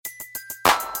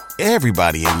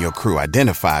Everybody in your crew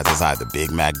identifies as either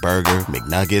Big Mac Burger,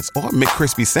 McNuggets, or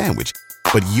McCrispy Sandwich.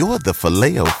 But you're the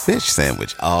Filet-O-Fish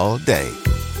Sandwich all day.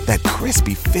 That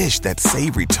crispy fish, that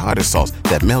savory tartar sauce,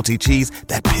 that melty cheese,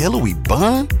 that pillowy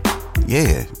bun.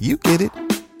 Yeah, you get it.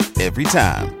 Every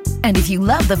time. And if you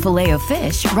love the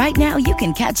Filet-O-Fish, right now you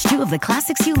can catch two of the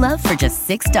classics you love for just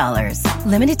 $6.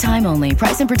 Limited time only.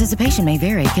 Price and participation may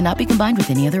vary. Cannot be combined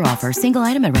with any other offer. Single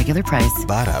item at regular price.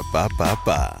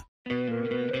 Ba-da-ba-ba-ba.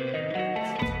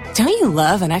 Don't you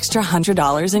love an extra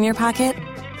 $100 in your pocket?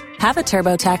 Have a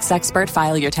TurboTax expert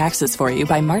file your taxes for you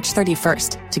by March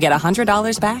 31st to get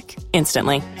 $100 back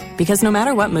instantly. Because no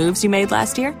matter what moves you made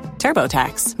last year,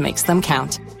 TurboTax makes them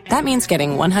count. That means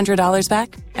getting $100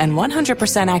 back and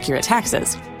 100% accurate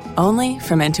taxes, only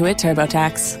from Intuit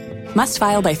TurboTax. Must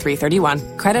file by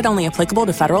 3/31. Credit only applicable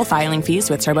to federal filing fees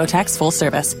with TurboTax full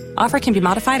service. Offer can be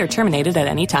modified or terminated at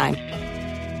any time.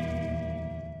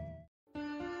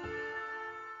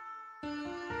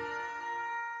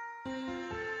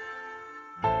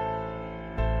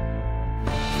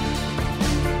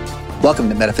 Welcome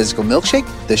to Metaphysical Milkshake,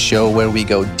 the show where we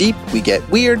go deep, we get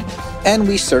weird, and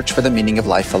we search for the meaning of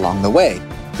life along the way.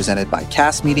 Presented by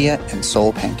Cass Media and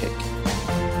Soul Pancake.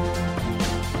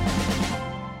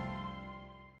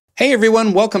 Hey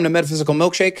everyone, welcome to Metaphysical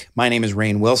Milkshake. My name is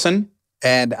Rainn Wilson.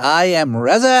 And I am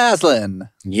Reza Aslan.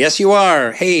 Yes, you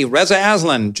are. Hey, Reza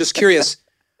Aslan, just curious.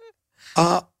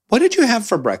 What did you have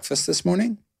for breakfast this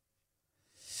morning?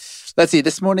 Let's see,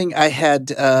 this morning I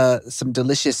had some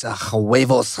delicious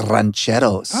huevos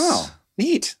rancheros. Oh,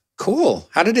 neat. Cool.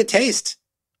 How did it taste?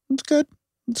 It's good.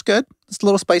 It's good. It's a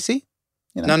little spicy.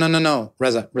 You know. No.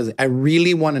 Reza, I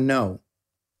really want to know.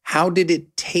 How did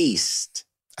it taste?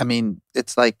 I mean,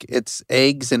 it's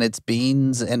eggs and it's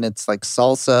beans and it's like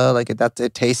salsa. Like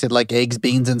it tasted like eggs,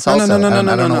 beans, and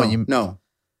salsa. No.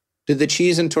 Did the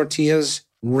cheese and tortillas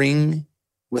ring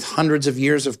with hundreds of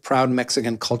years of proud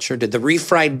Mexican culture? Did the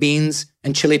refried beans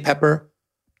and chili pepper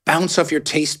bounce off your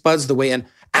taste buds the way an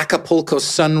Acapulco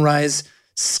sunrise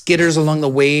skitters along the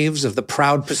waves of the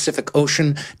proud Pacific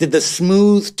Ocean? Did the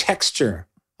smooth texture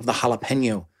of the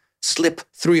jalapeno slip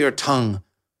through your tongue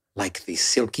like the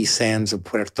silky sands of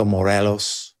Puerto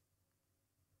Morelos?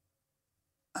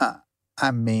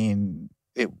 I mean,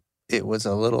 it was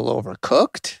a little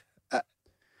overcooked.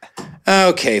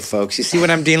 Okay, folks, you see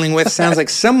what I'm dealing with? Sounds like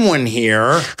someone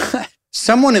here,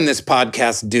 someone in this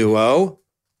podcast duo,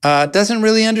 doesn't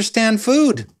really understand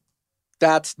food.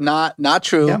 That's not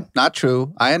true. Yeah. Not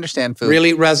true. I understand food.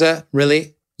 Really, Reza?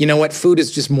 Really? You know what? Food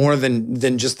is just more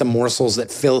than just the morsels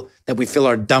that we fill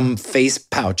our dumb face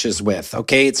pouches with,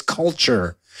 okay? It's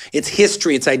culture. It's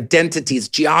history. It's identity. It's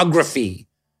geography.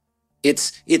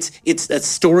 It's a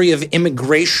story of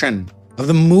immigration, of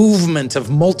the movement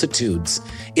of multitudes.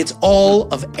 It's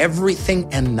all of everything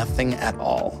and nothing at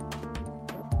all.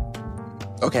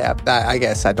 Okay, I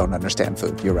guess I don't understand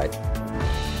food. You're right.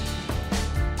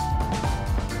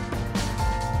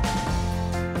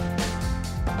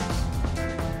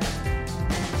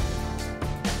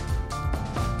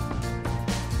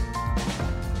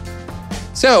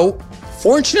 So,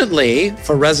 fortunately,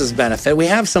 for Reza's benefit, we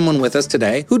have someone with us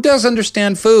today who does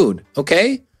understand food,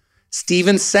 okay?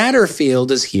 Stephen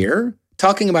Satterfield is here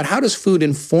talking about how does food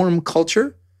inform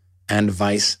culture and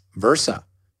vice versa.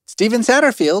 Stephen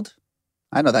Satterfield.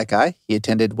 I know that guy. He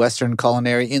attended Western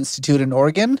Culinary Institute in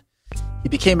Oregon. He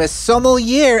became a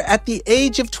sommelier at the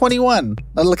age of 21,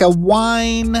 like a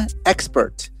wine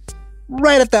expert,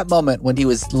 right at that moment when he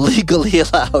was legally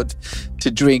allowed to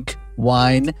drink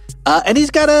wine. And he's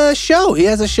got a show. He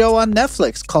has a show on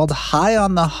Netflix called High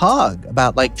on the Hog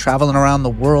about like traveling around the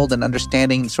world and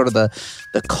understanding sort of the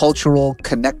cultural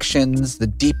connections, the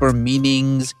deeper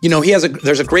meanings. You know,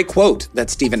 there's a great quote that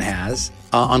Stephen has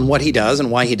on what he does and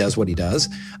why he does what he does.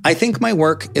 I think my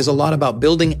work is a lot about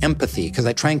building empathy because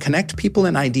I try and connect people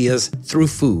and ideas through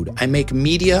food. I make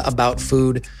media about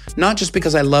food, not just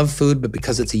because I love food, but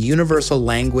because it's a universal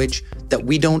language that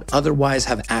we don't otherwise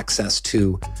have access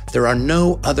to. There are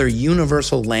no other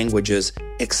universal languages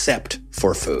except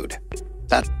for food.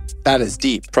 That is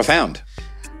deep. Profound.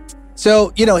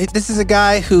 So, you know, this is a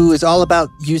guy who is all about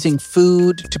using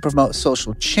food to promote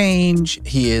social change.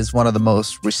 He is one of the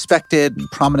most respected and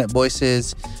prominent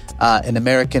voices in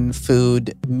American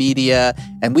food media.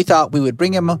 And we thought we would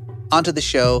bring him onto the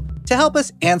show to help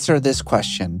us answer this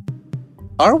question.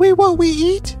 Are we what we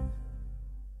eat?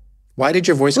 Why did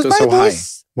your voice go so high?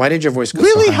 Why did your voice go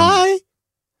really so high? Really high?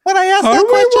 When I asked that question?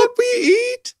 Are we what we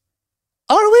eat?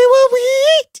 Are we what we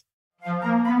eat?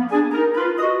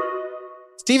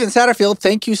 Stephen Satterfield,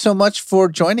 thank you so much for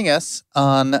joining us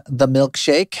on The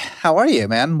Milkshake. How are you,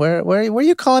 man? Where are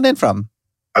you calling in from?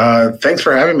 Thanks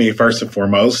for having me. First and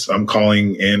foremost, I'm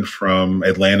calling in from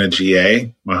Atlanta,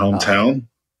 GA, my hometown.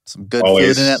 Some good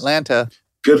Always food in Atlanta.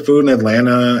 Good food in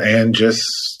Atlanta, and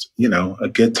just, a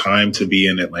good time to be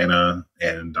in Atlanta.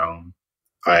 And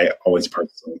I always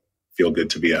personally feel good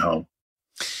to be at home.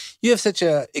 You have such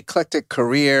a eclectic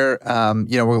career.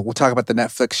 We'll talk about the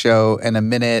Netflix show in a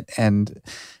minute and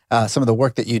some of the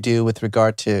work that you do with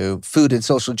regard to food and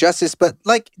social justice. But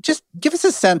just give us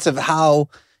a sense of how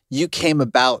you came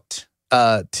about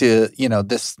to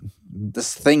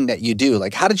this thing that you do.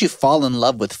 Like, how did you fall in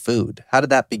love with food? How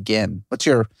did that begin? What's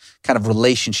your kind of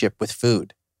relationship with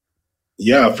food?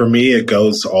 Yeah, for me, it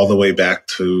goes all the way back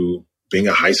to being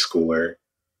a high schooler.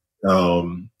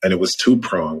 And it was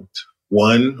two-pronged.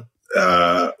 One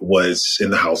was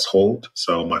in the household.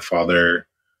 So my father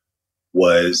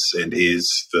was and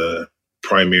is the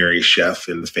primary chef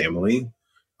in the family.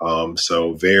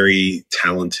 So very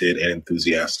talented and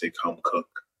enthusiastic home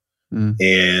cook. Mm.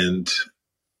 And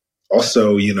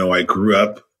also, I grew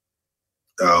up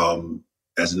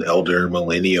as an elder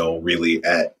millennial, really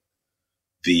at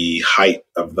the height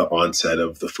of the onset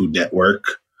of the Food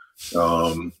Network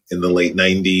in the late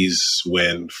 90s,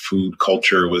 when food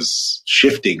culture was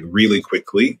shifting really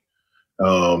quickly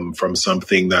from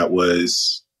something that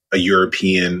was a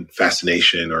European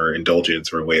fascination or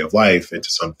indulgence or way of life into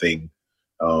something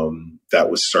that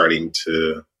was starting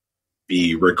to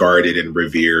be regarded and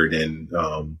revered in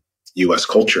U.S.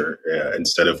 culture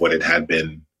instead of what it had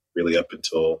been really up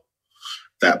until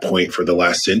that point for the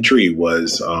last century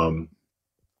was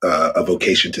a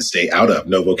vocation to stay out of,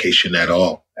 no vocation at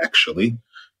all, actually.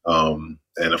 And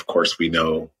of course, we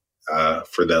know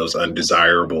for those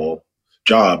undesirable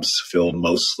jobs filled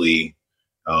mostly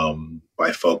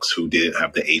by folks who didn't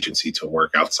have the agency to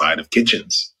work outside of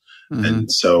kitchens. Mm-hmm.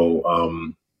 And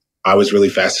so I was really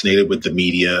fascinated with the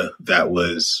media that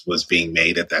was being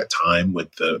made at that time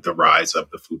with the rise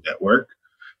of the Food Network.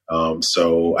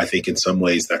 So I think in some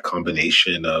ways that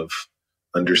combination of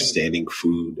understanding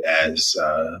food as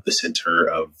the center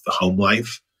of the home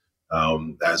life,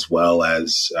 as well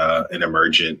as an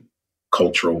emergent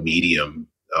cultural medium,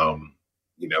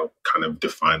 kind of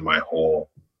defined my whole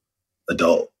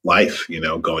adult life,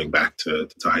 going back to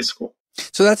high school.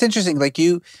 So that's interesting.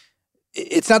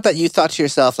 It's not that you thought to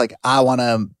yourself, I want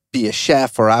to be a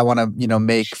chef or I want to,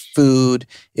 make food.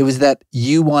 It was that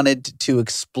you wanted to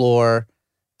explore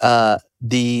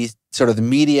the sort of the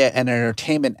media and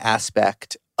entertainment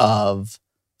aspect of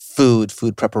food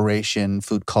preparation,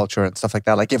 food culture, and stuff like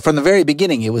that. From the very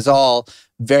beginning, it was all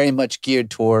very much geared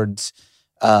towards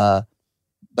a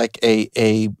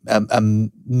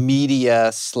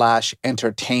media /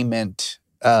 entertainment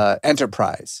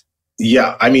enterprise.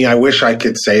 Yeah, I mean, I wish I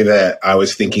could say that I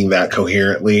was thinking that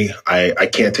coherently. I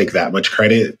can't take that much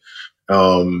credit.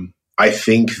 I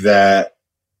think that,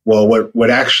 well, what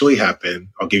actually happened,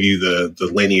 I'll give you the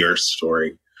linear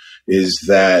story, is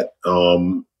that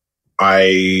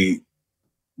I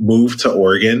moved to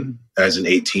Oregon as an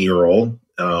 18-year-old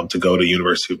to go to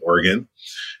University of Oregon.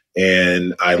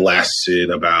 And I lasted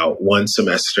about one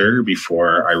semester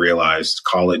before I realized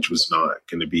college was not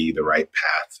going to be the right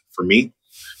path for me.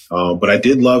 But I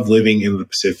did love living in the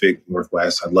Pacific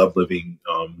Northwest. I love living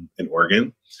in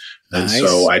Oregon. Nice. And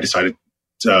so I decided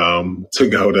to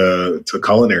go to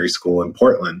culinary school in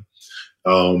Portland.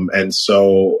 And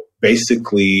so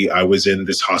basically I was in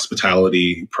this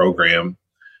hospitality program,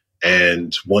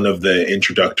 and one of the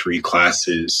introductory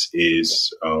classes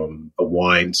is a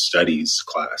wine studies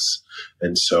class.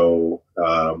 And so,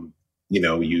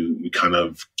 you kind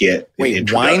of get an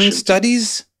introduction. Wine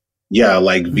studies? Yeah,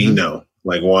 like vino.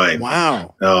 Like wine.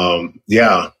 Wow.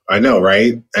 Yeah, I know,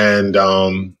 right? And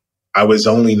I was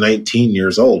only 19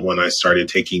 years old when I started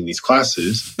taking these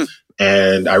classes,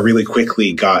 and I really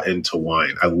quickly got into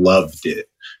wine. I loved it.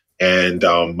 And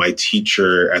my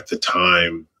teacher at the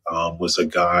time was a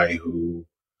guy who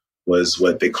was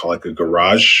what they call a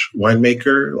garage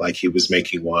winemaker. He was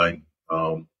making wine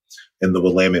in the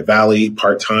Willamette Valley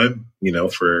part-time,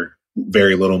 for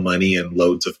very little money and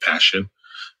loads of passion.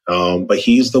 But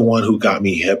he's the one who got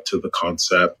me hip to the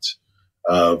concept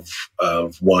of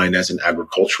wine as an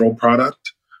agricultural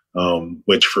product,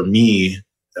 which for me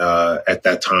at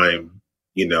that time,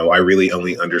 I really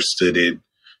only understood it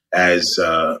as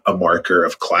a marker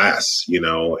of class,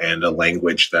 and a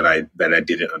language that I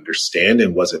didn't understand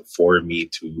and wasn't for me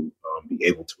to be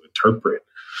able to interpret.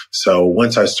 So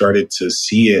once I started to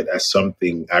see it as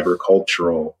something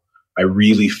agricultural, I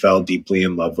really fell deeply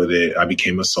in love with it. I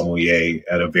became a sommelier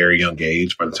at a very young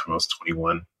age. By the time I was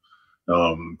 21,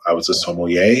 I was a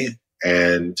sommelier.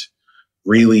 And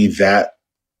really that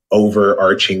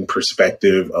overarching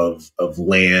perspective of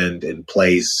land and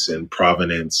place and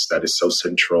provenance that is so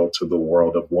central to the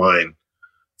world of wine.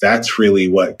 That's really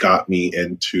what got me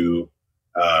into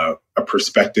a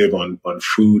perspective on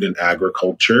food and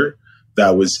agriculture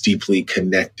that was deeply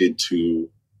connected to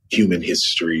human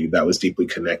history, that was deeply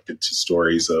connected to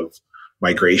stories of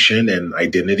migration and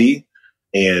identity.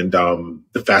 And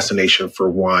the fascination for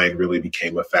wine really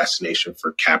became a fascination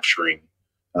for capturing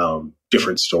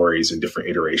different stories and different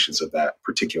iterations of that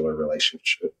particular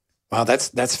relationship. Wow,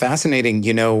 that's fascinating.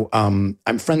 You know,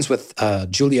 I'm friends with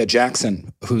Julia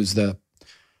Jackson, who's the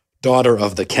daughter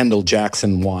of the Kendall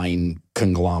Jackson wine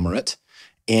conglomerate.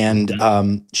 And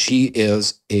she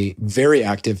is very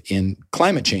active in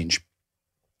climate change.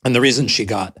 And the reason she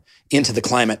got into the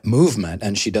climate movement,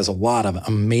 and she does a lot of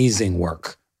amazing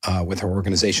work with her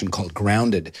organization called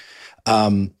Grounded,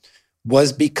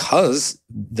 was because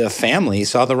the family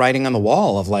saw the writing on the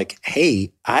wall of like,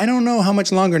 hey, I don't know how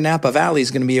much longer Napa Valley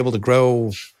is going to be able to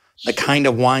grow the kind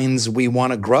of wines we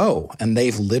want to grow. And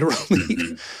they've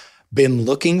literally been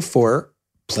looking for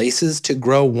places to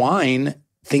grow wine,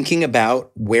 thinking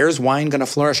about where's wine going to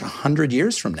flourish 100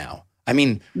 years from now. I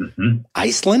mean,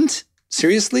 Iceland?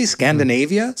 Seriously?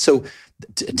 Scandinavia? So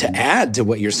to add to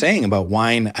what you're saying about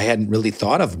wine, I hadn't really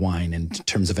thought of wine in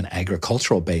terms of an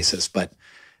agricultural basis, but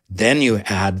then you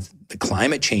add the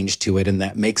climate change to it, and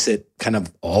that makes it kind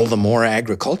of all the more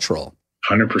agricultural.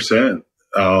 100%.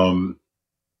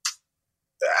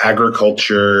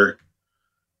 Agriculture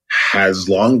has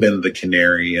long been the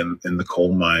canary in the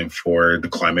coal mine for the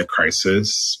climate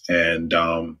crisis. And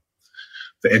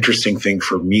the interesting thing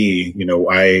for me, you know,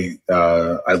 I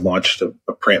launched a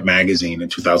print magazine in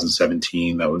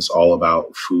 2017 that was all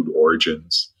about food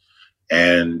origins.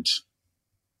 And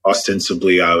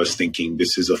ostensibly, I was thinking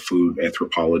this is a food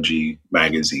anthropology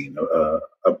magazine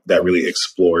that really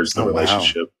explores the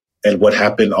relationship. Wow. And what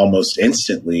happened almost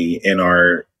instantly in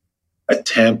our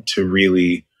attempt to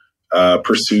really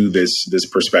pursue this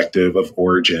perspective of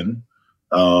origin,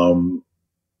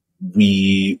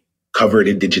 we covered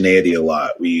indigeneity a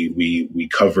lot. We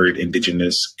covered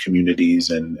indigenous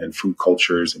communities and food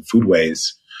cultures and foodways.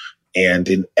 And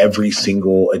in every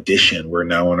single edition, we're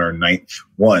now on our 9th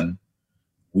one,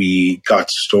 we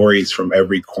got stories from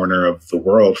every corner of the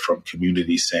world from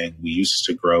communities saying, we used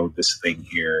to grow this thing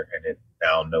here and it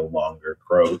now no longer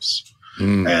grows.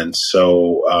 And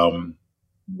so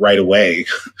right away,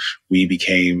 we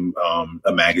became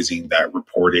a magazine that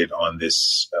reported on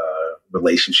this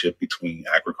relationship between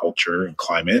agriculture and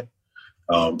climate.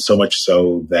 So much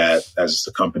so that as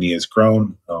the company has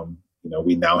grown, you know,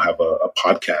 we now have a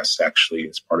podcast actually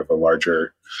as part of a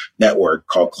larger network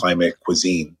called Climate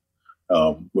Cuisine,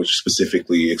 which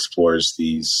specifically explores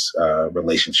these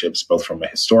relationships, both from a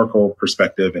historical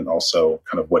perspective and also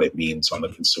kind of what it means on the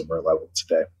consumer level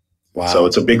today. Wow. So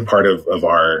it's a big part of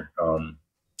our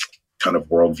kind of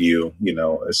worldview, you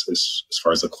know, as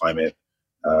far as the climate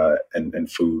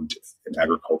and food and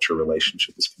agriculture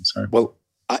relationship is concerned. Well,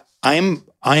 I'm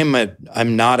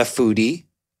not a foodie.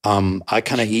 I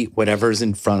kind of eat whatever's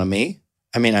in front of me.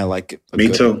 I mean, I like me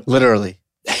too, literally.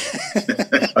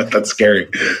 That's scary.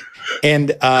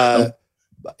 And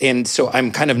so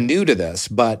I'm kind of new to this,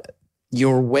 but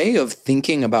your way of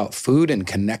thinking about food and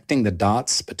connecting the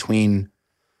dots between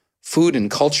food and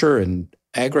culture and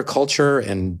agriculture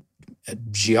and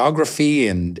geography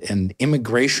and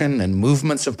immigration and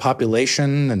movements of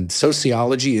population and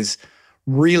sociology is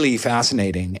really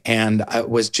fascinating. And it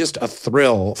was just a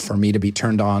thrill for me to be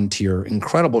turned on to your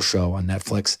incredible show on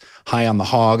Netflix, High on the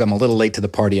Hog. I'm a little late to the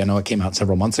party. I know it came out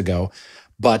several months ago,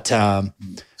 but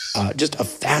just a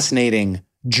fascinating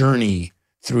journey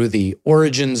through the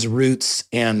origins, roots,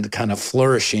 and kind of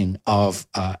flourishing of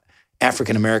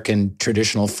African-American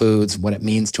traditional foods, what it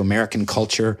means to American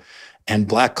culture and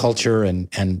Black culture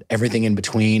and everything in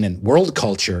between, and world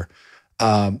culture.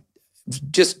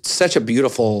 Just such a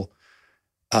beautiful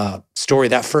story.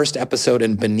 That first episode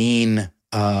in Benin,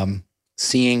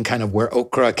 seeing kind of where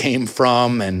okra came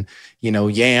from, and you know,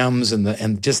 yams,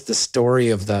 and just the story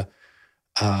of the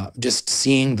just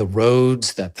seeing the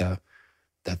roads that the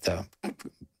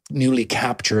newly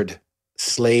captured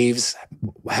slaves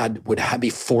would be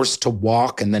forced to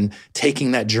walk, and then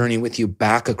taking that journey with you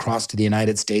back across to the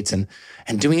United States and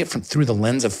doing it through the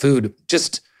lens of food.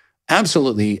 Just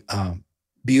absolutely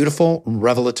beautiful,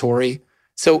 revelatory.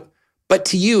 So, but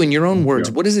to you, in your own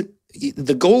words, what is it?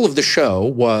 The goal of the show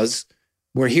was,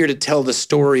 we're here to tell the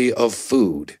story of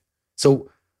food.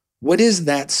 So what is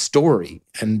that story,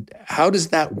 and how does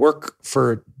that work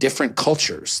for different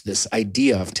cultures, this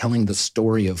idea of telling the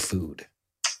story of food?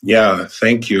 Yeah,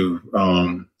 thank you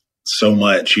so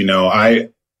much. You know,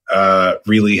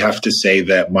 really have to say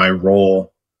that my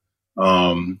role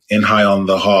in High on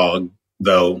the Hog,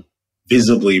 though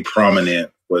visibly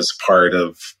prominent, was part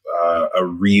of a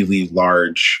really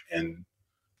large and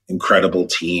incredible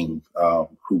team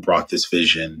who brought this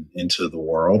vision into the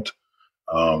world,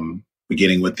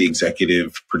 beginning with the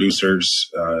executive producers,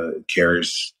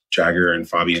 Karis Jagger and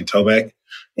Fabian Tobeck.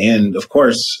 And of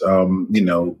course,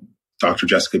 Dr.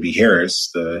 Jessica B. Harris,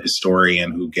 the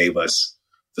historian who gave us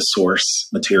the source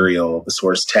material, the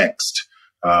source text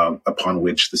upon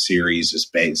which the series is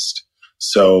based.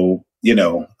 So,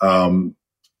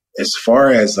 as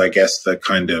far as, I guess, the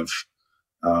kind of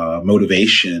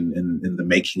motivation in the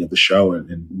making of the show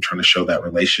and trying to show that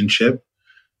relationship,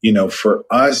 for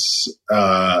us,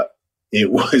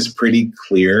 it was pretty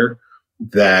clear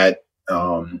that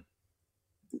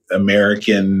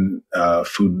American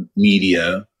food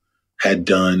media had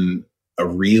done a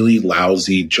really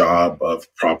lousy job of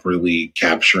properly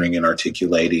capturing and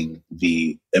articulating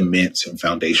the immense and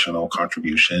foundational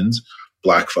contributions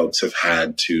Black folks have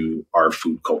had to our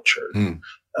food culture.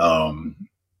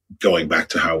 Going back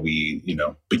to how we,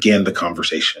 began the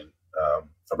conversation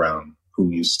around who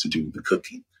used to do the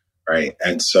cooking, right?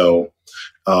 And so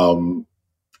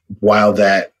while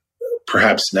that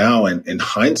perhaps now in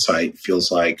hindsight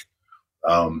feels like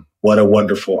what a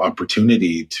wonderful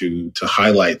opportunity to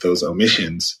highlight those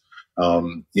omissions,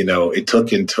 it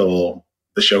took until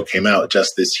the show came out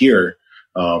just this year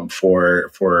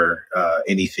for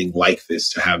anything like this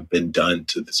to have been done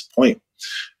to this point.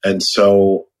 And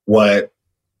so what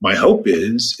my hope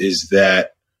is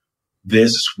that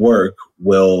this work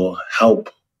will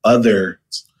help others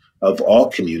of all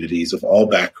communities, of all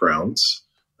backgrounds,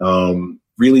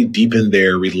 really deepen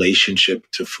their relationship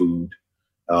to food,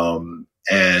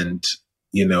 and,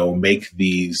 make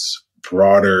these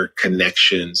broader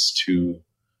connections to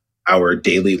our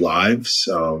daily lives.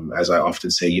 As I often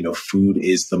say, food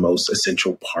is the most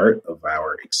essential part of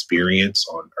our experience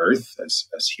on Earth as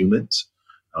humans.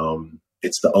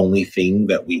 It's the only thing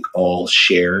that we all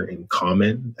share in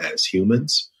common as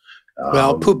humans.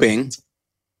 Pooping.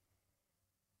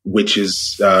 Which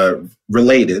is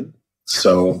related.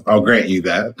 So I'll grant you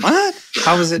that. What?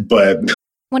 How is it? But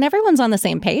when everyone's on the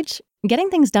same page,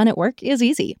 getting things done at work is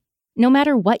easy. No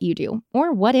matter what you do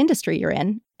or what industry you're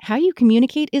in, how you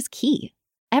communicate is key.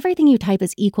 Everything you type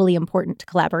is equally important to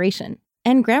collaboration,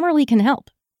 and Grammarly can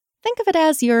help. Think of it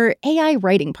as your AI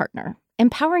writing partner,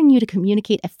 empowering you to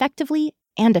communicate effectively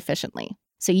and efficiently,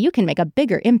 so you can make a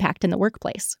bigger impact in the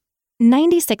workplace.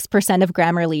 96% of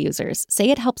Grammarly users say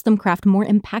it helps them craft more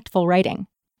impactful writing.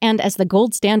 And as the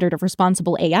gold standard of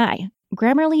responsible AI,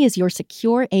 Grammarly is your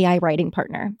secure AI writing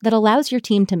partner that allows your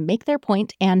team to make their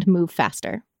point and move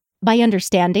faster. By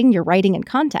understanding your writing and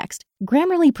context,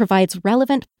 Grammarly provides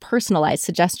relevant, personalized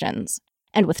suggestions.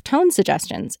 And with tone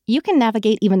suggestions, you can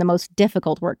navigate even the most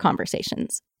difficult work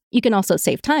conversations. You can also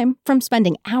save time from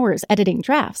spending hours editing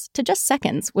drafts to just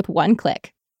seconds with one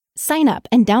click. Sign up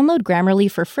and download Grammarly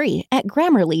for free at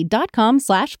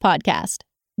grammarly.com/podcast.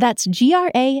 That's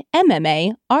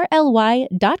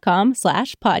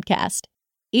GRAMMARLY.com/podcast.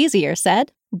 Easier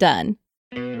said, done.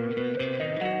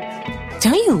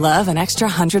 Don't you love an extra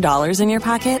 $100 in your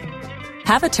pocket?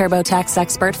 Have a TurboTax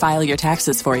expert file your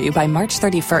taxes for you by March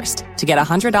 31st to get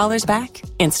 $100 back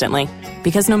instantly.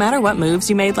 Because no matter what moves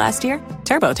you made last year,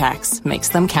 TurboTax makes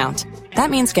them count. That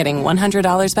means getting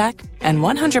 $100 back and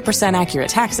 100% accurate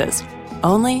taxes,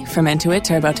 only from Intuit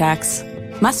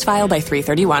TurboTax. Must file by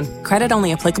 3/31. Credit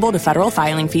only applicable to federal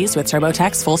filing fees with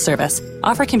TurboTax full service.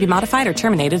 Offer can be modified or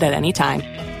terminated at any time.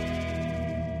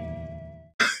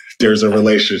 There's a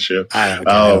relationship.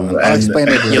 I'll explain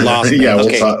it. You lost me. Yeah,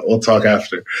 Okay. we'll talk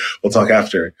after.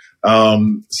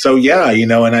 So yeah,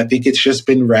 and I think it's just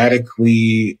been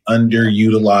radically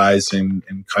underutilized and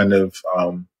kind of,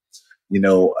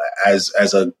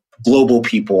 as a global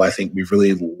people, I think we've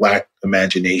really lacked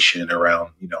imagination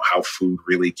around, how food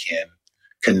really can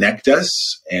connect us.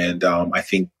 And I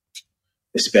think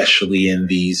especially in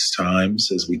these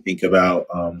times, as we think about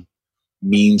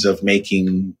means of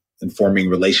making and forming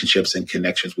relationships and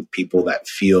connections with people that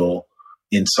feel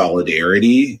in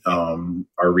solidarity,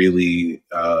 are really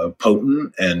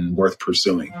potent and worth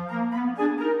pursuing.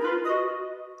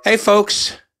 Hey,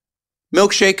 folks,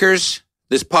 milkshakers,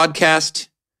 this podcast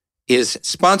is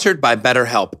sponsored by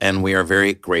BetterHelp, and we are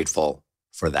very grateful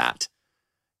for that.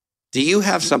 Do you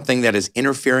have something that is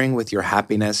interfering with your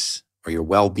happiness or your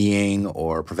well-being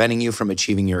or preventing you from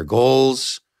achieving your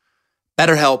goals?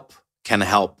 BetterHelp can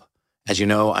help. As you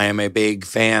know, I am a big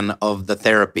fan of the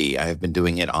therapy. I have been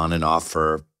doing it on and off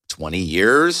for 20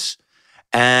 years.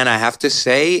 And I have to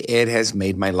say, it has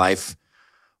made my life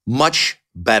much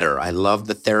better. I love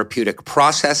the therapeutic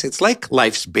process. It's like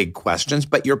life's big questions,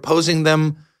 but you're posing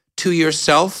them to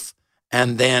yourself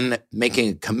and then making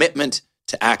a commitment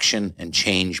to action and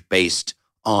change based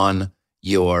on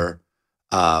your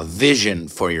vision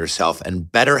for yourself. And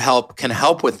BetterHelp can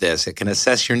help with this. It can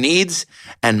assess your needs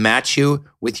and match you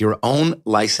with your own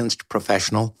licensed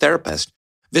professional therapist.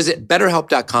 Visit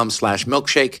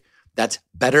betterhelp.com/milkshake. That's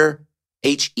better,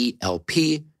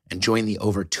 HELP, and join the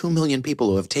over 2 million people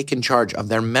who have taken charge of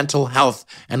their mental health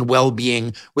and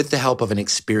well-being with the help of an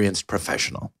experienced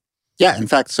professional. Yeah, in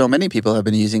fact, so many people have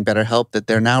been using BetterHelp that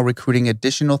they're now recruiting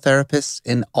additional therapists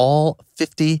in all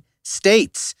 50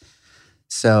 states.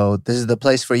 So this is the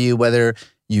place for you, whether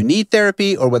you need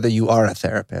therapy or whether you are a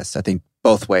therapist. I think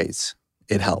both ways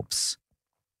it helps.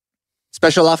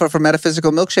 Special offer for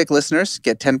Metaphysical Milkshake listeners.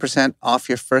 Get 10% off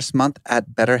your first month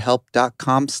at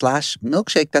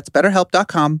betterhelp.com/milkshake. That's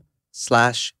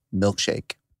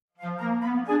betterhelp.com/milkshake.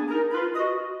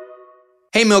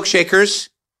 Hey, milkshakers.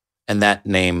 And that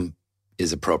name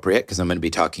is appropriate because I'm going to be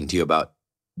talking to you about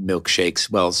milkshakes,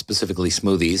 well, specifically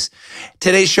smoothies.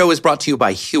 Today's show is brought to you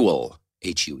by Huel,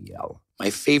 Huel, my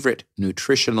favorite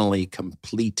nutritionally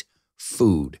complete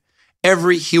food.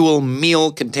 Every Huel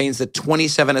meal contains the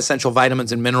 27 essential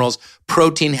vitamins and minerals,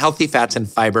 protein, healthy fats,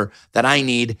 and fiber that I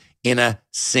need in a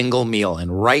single meal.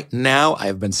 And right now,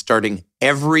 I've been starting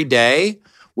every day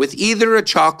with either a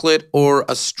chocolate or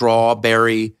a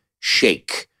strawberry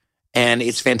shake. And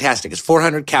it's fantastic. It's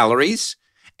 400 calories,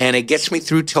 and it gets me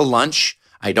through till lunch.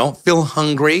 I don't feel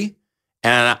hungry,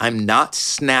 and I'm not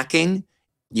snacking.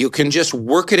 You can just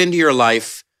work it into your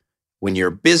life. When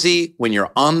you're busy, when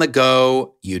you're on the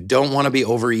go, you don't want to be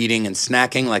overeating and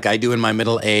snacking like I do in my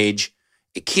middle age.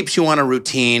 It keeps you on a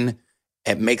routine.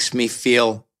 It makes me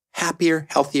feel happier,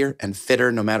 healthier, and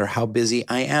fitter no matter how busy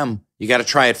I am. You got to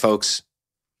try it, folks.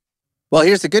 Well,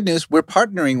 here's the good news. We're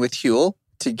partnering with Huel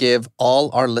to give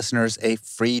all our listeners a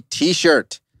free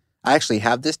t-shirt. I actually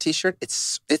have this t-shirt.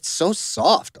 It's so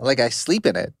soft. Like I sleep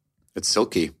in it. It's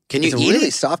silky. Can you eat it? It's a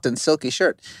really soft and silky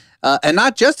shirt. And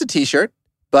not just a t-shirt,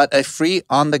 but a free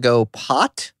on-the-go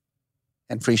pot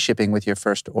and free shipping with your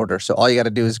first order. So all you got to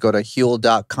do is go to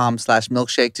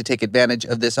huel.com/milkshake to take advantage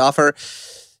of this offer.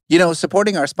 You know,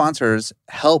 supporting our sponsors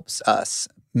helps us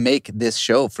make this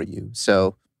show for you.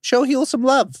 So show Huel some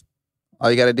love. All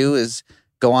you got to do is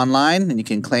go online and you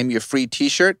can claim your free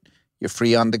t-shirt, your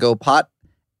free on-the-go pot,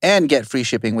 and get free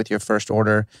shipping with your first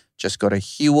order. Just go to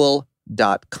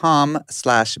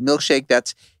huel.com/milkshake.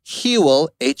 That's Huel,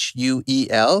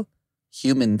 Huel,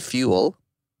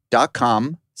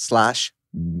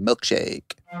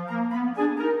 humanfuel.com/milkshake.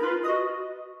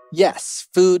 Yes,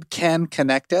 food can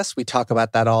connect us. We talk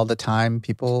about that all the time.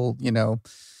 People, from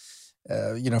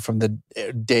the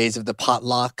days of the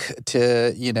potluck to,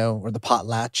 or the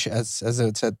potlatch, as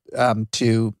it said,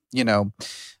 to,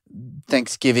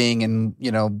 Thanksgiving and,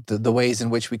 the ways in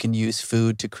which we can use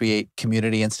food to create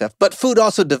community and stuff. But food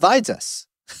also divides us,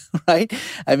 right?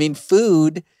 I mean,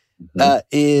 food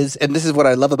is, and this is what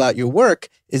I love about your work,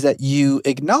 is that you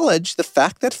acknowledge the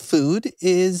fact that food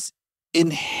is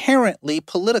inherently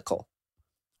political,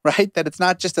 right? That it's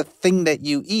not just a thing that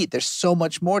you eat. There's so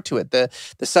much more to it. The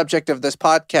subject of this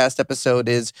podcast episode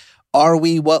is, are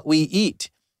we what we eat?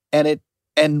 And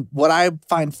what I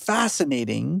find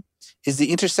fascinating is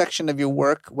the intersection of your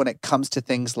work when it comes to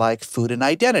things like food and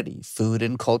identity, food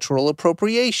and cultural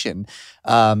appropriation,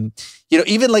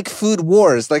 even like food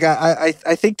wars. Like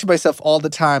I think to myself all the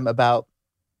time about,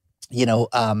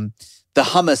 the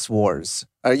hummus wars.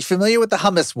 Are you familiar with the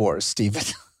hummus wars, Stephen?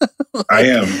 I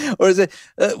am. Or is it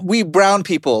we brown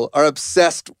people are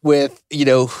obsessed with,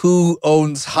 who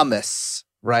owns hummus,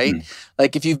 right?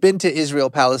 Like if you've been to Israel,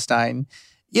 Palestine,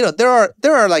 there are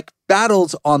like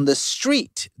battles on the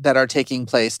street that are taking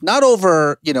place, not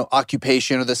over,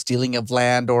 occupation or the stealing of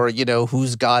land or,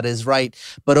 whose God is right,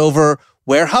 but over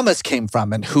where hummus came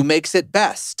from and who makes it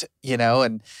best,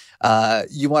 and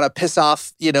you want to piss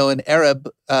off, an Arab,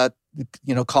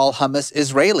 call hummus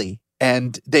Israeli,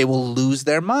 and they will lose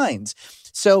their minds.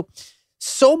 So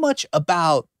much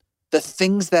about the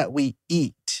things that we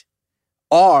eat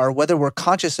are, whether we're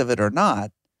conscious of it or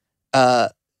not,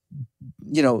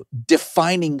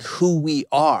 defining who we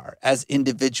are as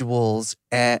individuals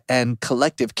and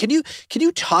collective. Can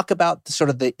you talk about sort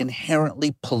of the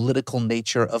inherently political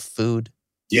nature of food?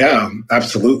 Yeah,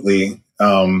 absolutely.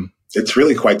 It's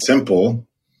really quite simple,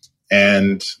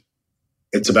 and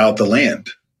it's about the land,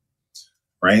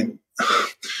 right?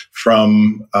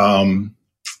 From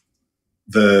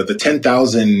the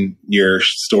 10,000 year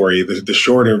story, the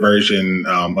shorter version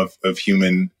of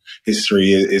human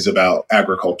history is about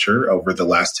agriculture over the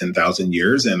last 10,000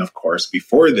 years. And of course,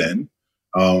 before then,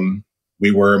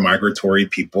 we were migratory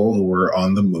people who were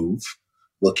on the move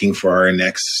looking for our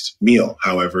next meal,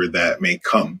 however that may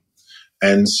come.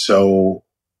 And so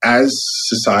as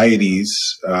societies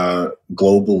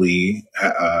globally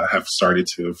have started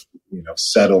to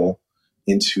settle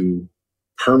into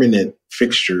permanent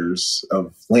fixtures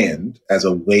of land as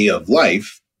a way of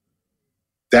life,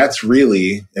 that's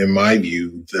really, in my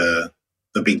view, the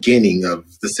beginning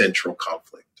of the central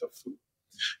conflict of food.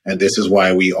 And this is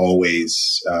why we always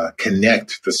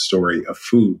connect the story of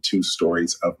food to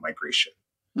stories of migration.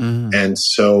 Mm. And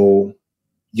so,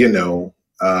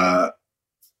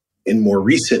 in more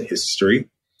recent history,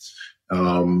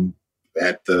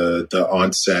 at the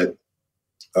onset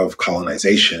of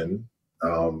colonization,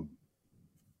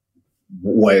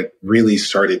 what really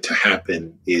started to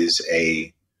happen is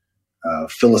a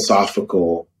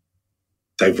philosophical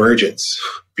divergence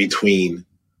between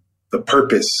the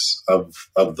purpose of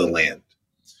the land,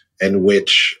 in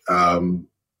which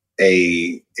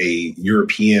a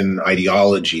European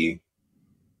ideology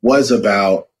was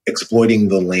about exploiting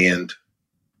the land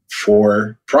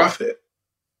for profit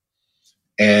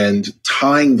and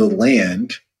tying the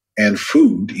land and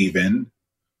food even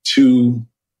to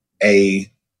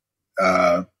a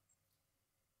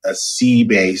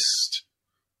sea-based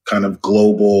kind of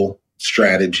global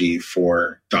strategy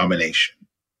for domination,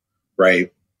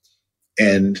 right?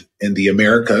 And in the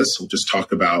Americas, we'll just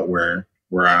talk about where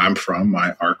I'm from,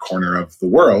 our corner of the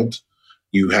world,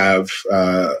 you have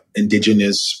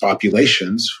indigenous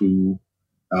populations who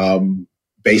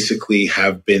basically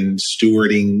have been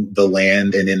stewarding the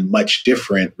land and in much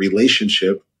different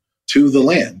relationship to the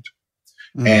land.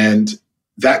 Mm. And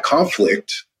that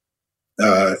conflict,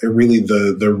 really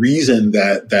the reason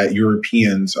that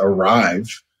Europeans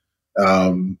arrive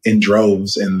in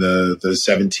droves in the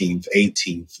 17th,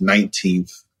 18th,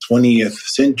 19th, 20th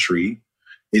century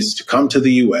is to come to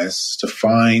the U.S. to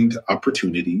find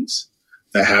opportunities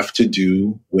that have to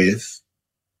do with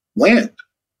land,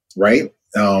 right?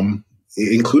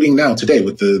 Including now today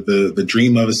with the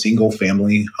dream of a single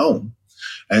family home.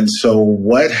 And so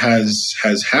what has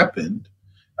happened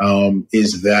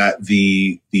is that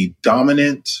the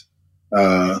dominant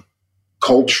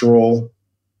cultural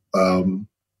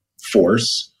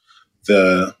force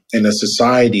in a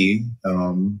society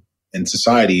in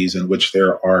societies in which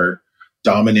there are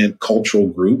dominant cultural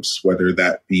groups, whether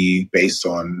that be based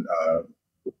on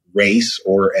race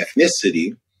or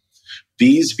ethnicity,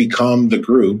 these become the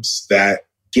groups that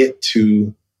get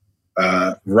to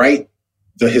write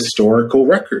the historical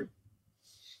record,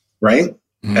 right?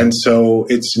 Mm. And so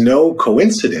it's no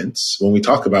coincidence when we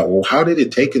talk about, well, how did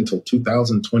it take until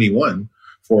 2021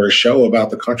 for a show about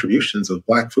the contributions of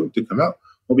Black food to come out?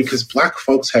 Well, because Black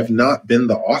folks have not been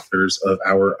the authors of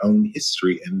our own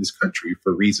history in this country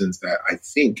for reasons that I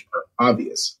think are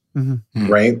obvious, mm-hmm.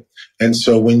 right? And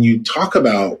so when you talk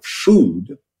about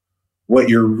food, what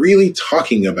you're really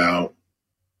talking about,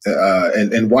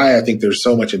 and why I think there's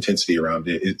so much intensity around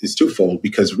it, is twofold,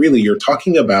 because really you're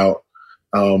talking about,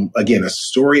 again, a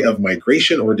story of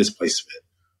migration or displacement.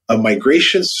 A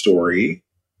migration story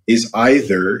is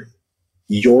either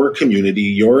your community,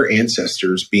 your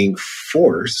ancestors being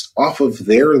forced off of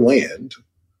their land,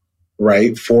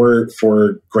 right, for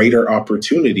greater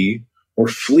opportunity, or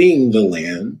fleeing the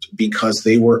land because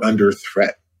they were under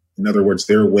threat. In other words,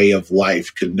 their way of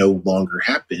life could no longer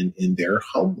happen in their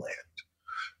homeland.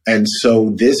 And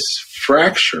so this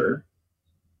fracture,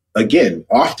 again,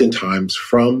 oftentimes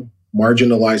from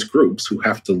marginalized groups who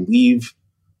have to leave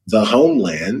the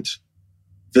homeland,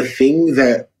 the thing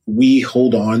that we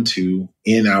hold on to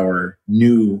in our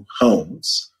new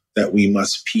homes that we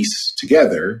must piece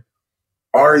together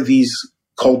are these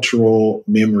cultural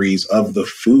memories of the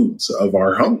foods of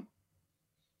our home.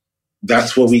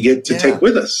 That's what we get to take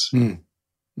with us. Mm.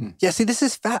 Mm. Yeah, see, this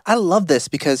is I love this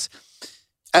because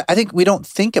I think we don't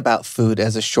think about food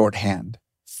as a shorthand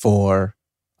for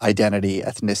identity,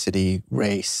 ethnicity,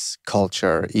 race,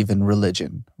 culture, even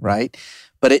religion, right?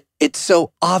 But it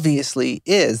so obviously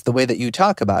is the way that you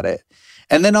talk about it.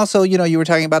 And then also, you were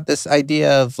talking about this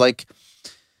idea of like,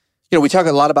 we talk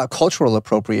a lot about cultural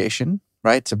appropriation,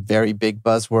 right? It's a very big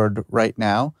buzzword right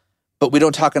now, but we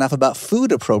don't talk enough about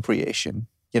food appropriation.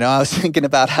 I was thinking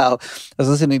about how I was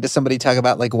listening to somebody talk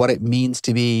about like what it means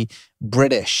to be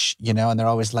British, and they're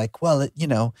always like, well,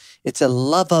 it's a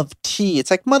love of tea.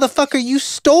 It's like, motherfucker, you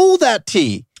stole that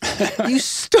tea. You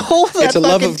stole that It's a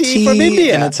love fucking of tea from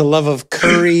India. and it's a love of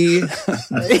curry.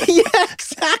 Yeah,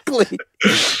 exactly.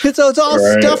 And so it's all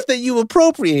stuff that you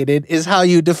appropriated is how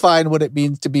you define what it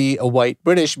means to be a white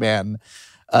British man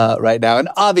right now. And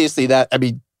obviously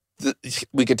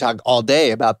we could talk all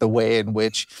day about the way in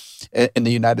which in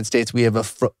the United States we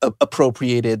have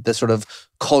appropriated the sort of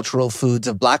cultural foods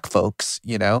of Black folks,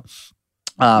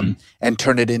 and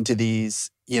turn it into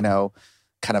these,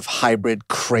 kind of hybrid,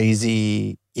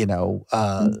 crazy,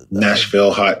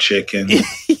 Nashville hot chicken.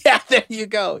 Yeah, there you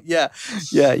go. Yeah.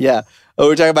 Oh,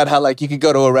 we're talking about how you could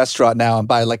go to a restaurant now and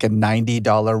buy a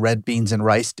 $90 red beans and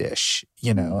rice dish,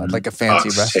 at a fancy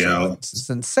restaurant. It's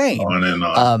insane. On and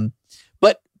on.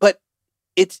 But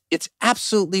it's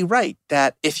absolutely right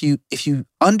that if you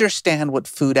understand what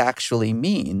food actually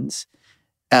means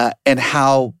and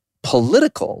how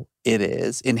political it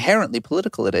is, inherently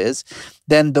political it is,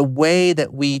 then the way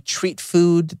that we treat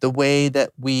food, the way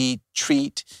that we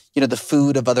treat, the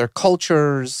food of other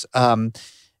cultures,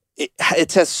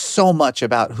 it says so much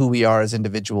about who we are as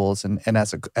individuals and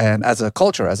as a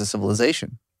culture, as a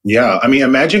civilization. Yeah. I mean,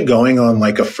 imagine going on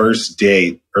a first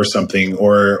date or something,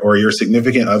 or your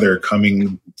significant other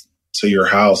coming to your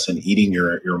house and eating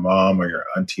your mom or your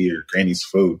auntie or your granny's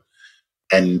food.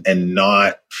 And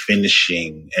not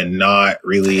finishing and not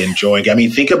really enjoying. I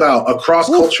mean, think about across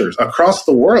cultures, across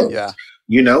the world. Yeah.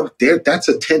 That's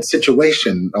a tense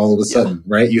situation all of a sudden,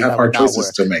 right? You have hard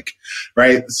choices to make,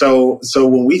 right? So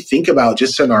when we think about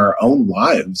just in our own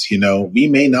lives, we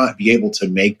may not be able to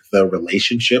make the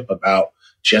relationship about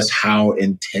just how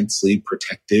intensely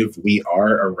protective we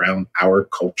are around our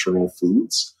cultural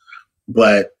foods.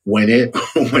 But when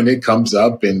it comes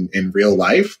up in real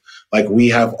life, we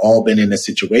have all been in a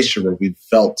situation where we've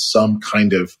felt some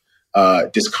kind of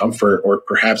discomfort or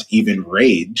perhaps even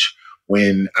rage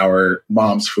when our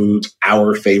mom's foods,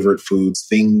 our favorite foods,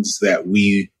 things that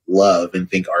we love and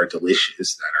think are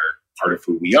delicious, that are part of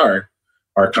who we are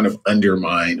kind of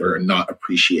undermined or not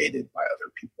appreciated by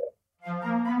other people.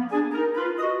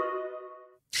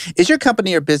 Is your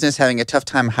company or business having a tough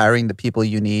time hiring the people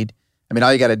you need? I mean,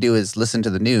 all you got to do is listen to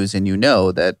the news and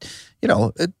that,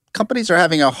 companies are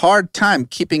having a hard time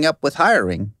keeping up with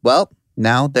hiring. Well,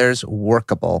 now there's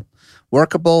Workable.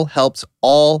 Workable helps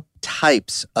all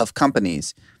types of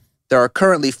companies. There are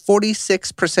currently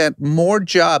 46% more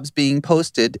jobs being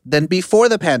posted than before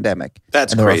the pandemic.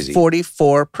 That's There crazy. are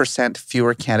 44%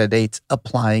 fewer candidates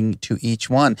applying to each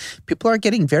one. People are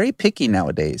getting very picky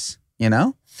nowadays,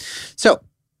 So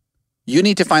you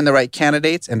need to find the right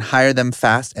candidates and hire them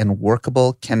fast, and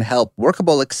Workable can help.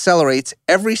 Workable accelerates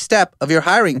every step of your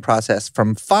hiring process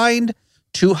from find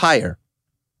to hire.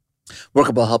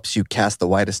 Workable helps you cast the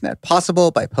widest net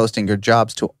possible by posting your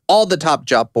jobs to all the top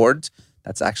job boards.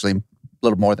 That's actually a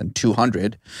little more than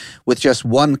 200 with just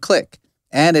one click.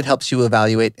 And it helps you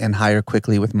evaluate and hire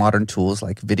quickly with modern tools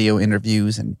like video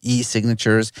interviews and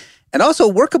e-signatures. And also,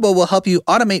 Workable will help you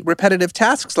automate repetitive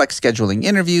tasks like scheduling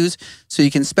interviews so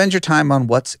you can spend your time on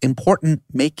what's important,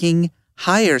 making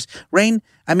hires. Rain,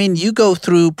 I mean, you go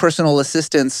through personal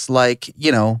assistants like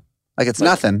it's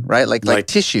nothing, right? Like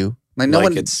tissue.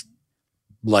 It's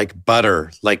like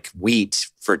butter, like wheat.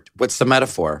 What's the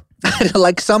metaphor?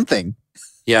 Like something.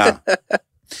 Yeah.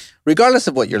 Regardless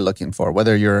of what you're looking for,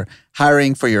 whether you're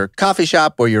hiring for your coffee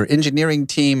shop or your engineering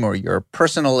team or your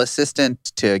personal assistant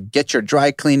to get your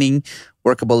dry cleaning,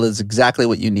 Workable is exactly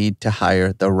what you need to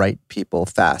hire the right people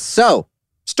fast. So,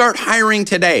 start hiring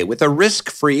today with a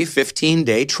risk-free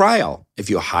 15-day trial. If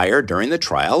you hire during the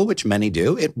trial, which many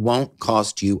do, it won't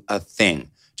cost you a thing.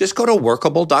 Just go to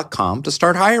Workable.com to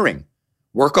start hiring.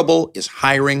 Workable is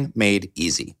hiring made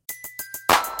easy.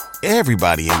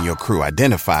 Everybody in your crew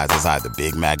identifies as either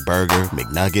Big Mac Burger,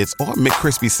 McNuggets, or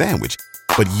McCrispy Sandwich.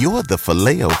 But you're the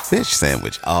Filet-O-Fish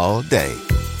Sandwich all day.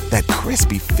 That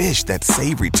crispy fish, that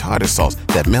savory tartar sauce,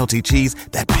 that melty cheese,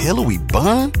 that pillowy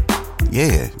bun.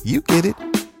 Yeah, you get it.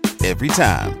 Every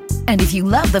time. And if you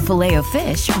love the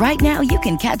Filet-O-Fish, right now you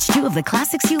can catch two of the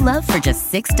classics you love for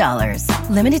just $6.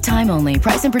 Limited time only.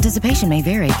 Price and participation may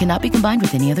vary. Cannot be combined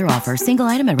with any other offer. Single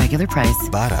item at regular price.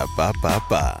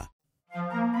 Ba-da-ba-ba-ba.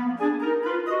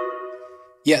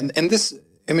 Yeah, and this,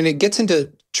 it gets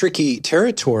into tricky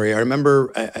territory. I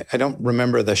remember, I don't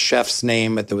remember the chef's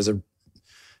name, but there was a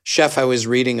chef I was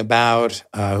reading about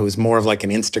who was more of like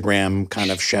an Instagram kind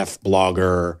of chef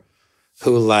blogger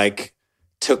who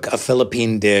took a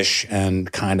Philippine dish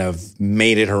and kind of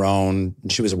made it her own.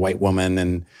 She was a white woman,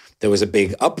 and there was a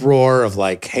big uproar of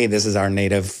hey, this is our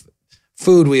native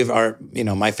food.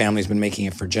 My family's been making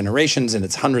it for generations, and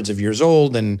it's hundreds of years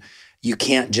old, and you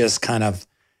can't just kind of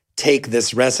take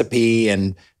this recipe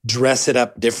and dress it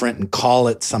up different and call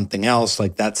it something else.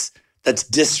 Like that's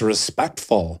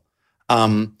disrespectful.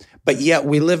 But yet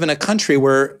we live in a country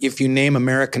where if you name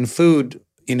American food,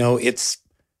 it's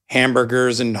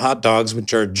hamburgers and hot dogs,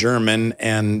 which are German,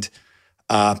 and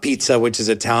pizza, which is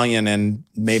Italian, and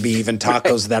maybe even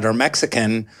tacos that are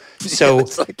Mexican. So,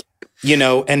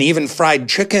 and even fried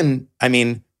chicken. I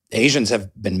mean, Asians have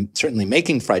been certainly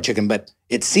making fried chicken, but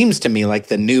it seems to me like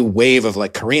the new wave of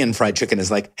like Korean fried chicken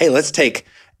is like, hey, let's take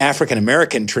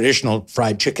African-American traditional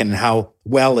fried chicken and how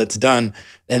well it's done,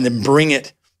 and then bring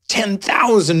it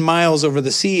 10,000 miles over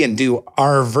the sea and do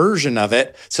our version of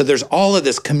it. So there's all of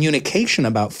this communication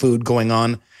about food going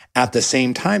on at the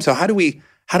same time. So how do we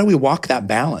walk that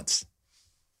balance?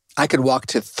 I could walk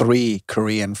to 3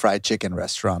 Korean fried chicken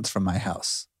restaurants from my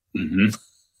house. Mm-hmm.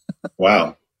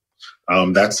 Wow.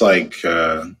 That's like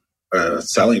a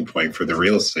selling point for the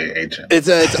real estate agent.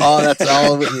 That's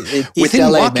all. East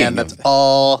Within LA, walking, man. That's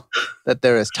all that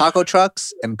there is. Taco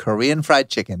trucks and Korean fried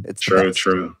chicken. It's true.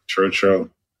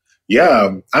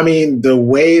 Yeah. I mean, the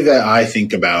way that I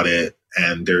think about it,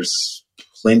 and there's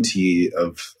plenty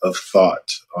of thought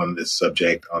on this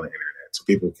subject on the internet, so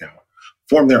people can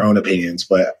form their own opinions.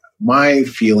 But my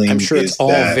feeling is I'm sure it's all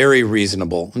very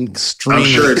reasonable, extremely I'm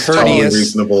sure it's courteous, totally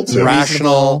reasonable too.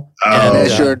 rational, and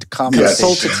measured,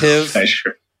 consultative. Yes,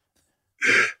 sure.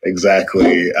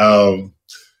 Exactly. My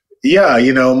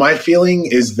feeling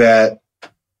is that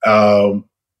the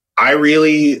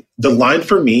line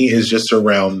for me is just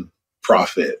around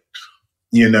profit,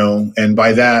 and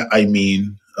by that I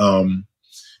mean,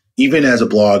 even as a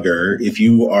blogger, if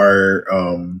you are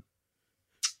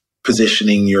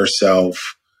positioning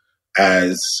yourself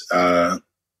as an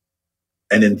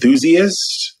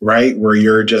enthusiast, right, where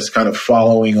you're just kind of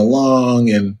following along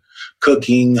and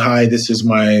cooking, hi, this is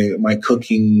my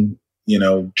cooking,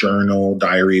 journal,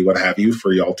 diary, what have you,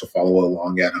 for y'all to follow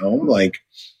along at home. Like,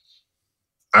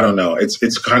 I don't know.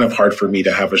 It's kind of hard for me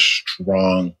to have a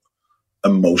strong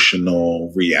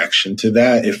emotional reaction to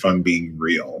that, if I'm being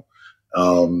real.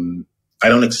 I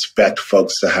don't expect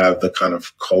folks to have the kind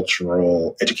of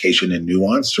cultural education and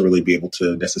nuance to really be able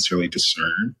to necessarily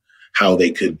discern how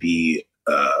they could be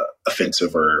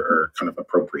offensive or kind of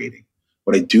appropriating.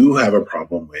 What I do have a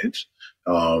problem with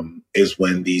is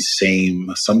when these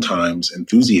same, sometimes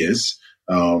enthusiasts,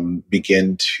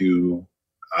 begin to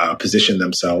position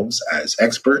themselves as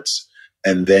experts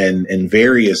and then in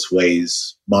various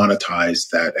ways monetize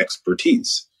that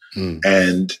expertise.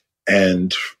 And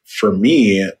for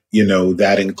me,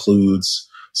 that includes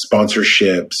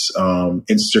sponsorships,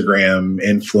 Instagram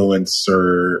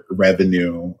influencer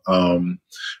revenue,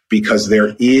 because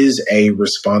there is a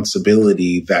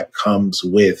responsibility that comes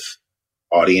with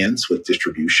audience, with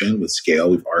distribution, with scale.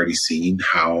 We've already seen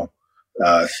how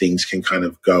things can kind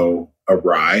of go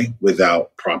awry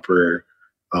without proper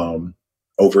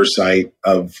oversight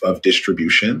of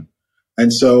distribution.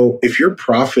 And so if you're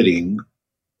profiting,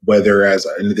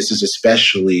 and this is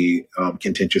especially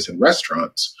contentious in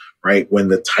restaurants, right? When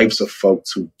the types of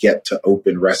folks who get to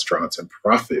open restaurants and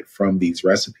profit from these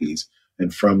recipes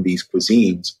and from these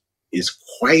cuisines is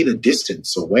quite a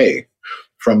distance away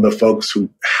from the folks who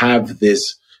have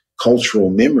this cultural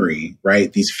memory,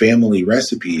 right? These family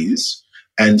recipes.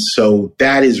 And so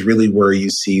that is really where you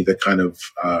see the kind of,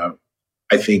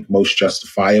 I think, most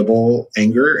justifiable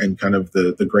anger and kind of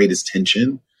the greatest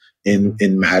tension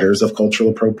in matters of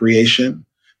cultural appropriation.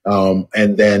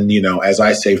 And then, as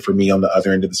I say, for me on the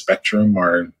other end of the spectrum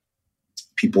are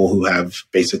people who have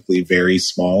basically very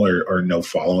small or no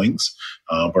followings,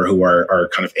 or who are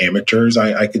kind of amateurs,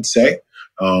 I could say.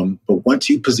 But once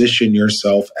you position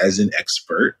yourself as an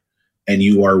expert and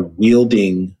you are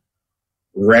wielding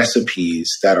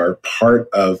recipes that are part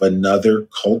of another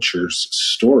culture's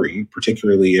story,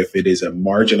 particularly if it is a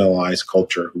marginalized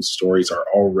culture whose stories are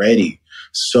already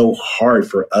so hard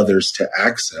for others to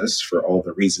access for all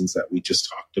the reasons that we just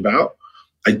talked about,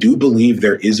 I do believe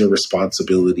there is a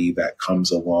responsibility that comes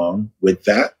along with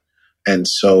that. And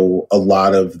so a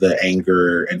lot of the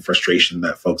anger and frustration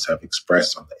that folks have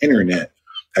expressed on the internet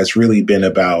has really been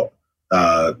about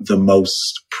the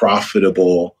most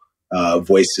profitable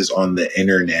voices on the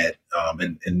internet,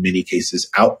 and in many cases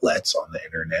outlets on the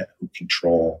internet who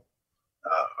control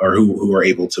or who are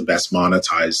able to best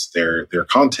monetize their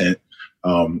content,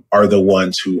 are the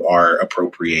ones who are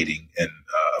appropriating. And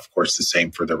of course, the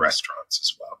same for the restaurants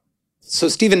as well. So,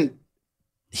 Stephen,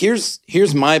 here's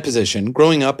my position.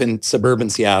 Growing up in suburban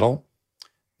Seattle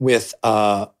with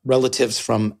relatives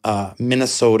from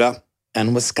Minnesota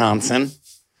and Wisconsin,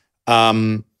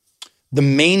 the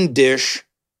main dish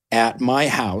at my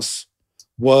house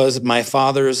was my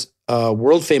father's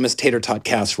world-famous tater tot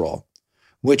casserole,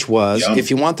 which was, Yum. if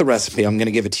you want the recipe, I'm going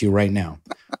to give it to you right now.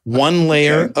 1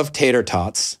 layer Okay. of tater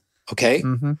tots, okay?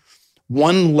 Mm-hmm.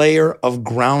 1 layer of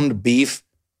ground beef,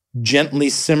 gently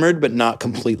simmered but not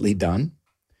completely done.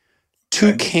 2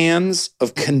 Okay. cans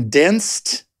of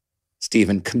condensed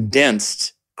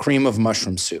cream of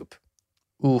mushroom soup.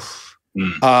 Oof.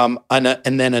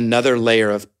 And then another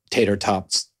layer of tater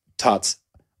tots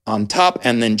on top,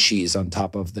 and then cheese on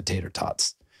top of the tater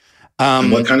tots.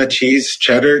 And what kind of cheese?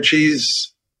 Cheddar cheese?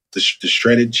 The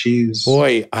shredded cheese?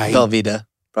 Boy, Velveeta,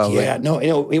 probably. Yeah, no,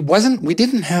 it wasn't. We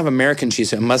didn't have American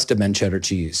cheese. It must have been cheddar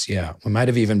cheese. Yeah, we might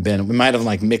have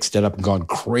like mixed it up and gone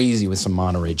crazy with some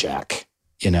Monterey Jack.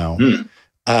 But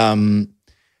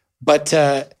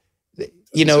That's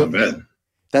not bad.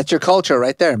 That's your culture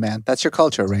right there, man. That's your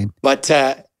culture, Rain. But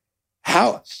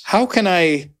how can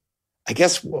I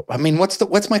guess? I mean,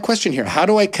 what's my question here? How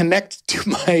do I connect to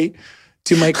my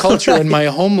culture and my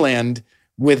homeland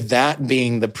with that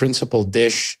being the principal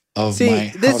dish of my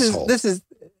household? This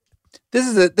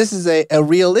is a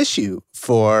real issue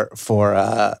for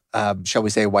shall we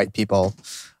say white people,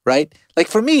 right? Like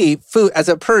for me, food as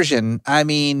a Persian, I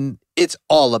mean, it's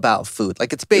all about food.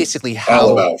 Like it's basically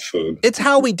all about food. It's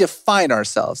how we define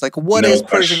ourselves. Like what No is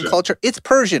question. Persian culture? It's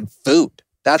Persian food.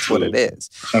 That's what it is.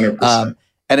 100%.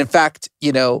 And in fact,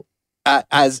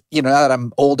 as now that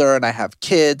I'm older and I have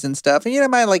kids and stuff,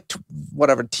 and my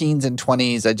teens and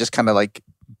 20s, I just kind of like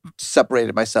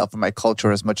separated myself from my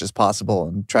culture as much as possible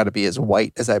and try to be as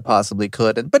white as I possibly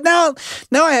could. But now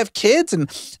I have kids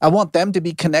and I want them to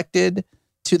be connected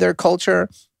to their culture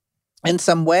in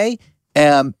some way.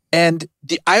 I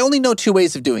only know 2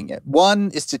 ways of doing it.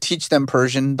 One is to teach them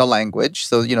Persian, the language.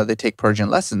 So, they take Persian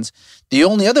lessons. The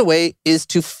only other way is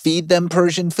to feed them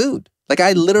Persian food. Like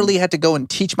I literally had to go and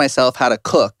teach myself how to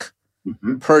cook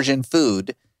Persian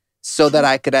food so that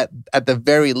I could at the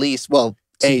very least, to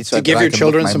give your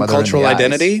children some cultural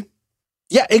identity?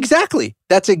 Yeah, exactly.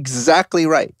 That's exactly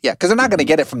right. Yeah, because they're not going to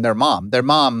get it from their mom. Their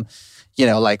mom,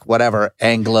 like whatever,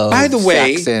 Anglo, By the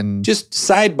way, Saxon, just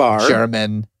sidebar,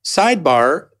 German.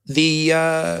 Sidebar,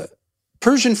 the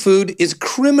Persian food is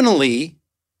criminally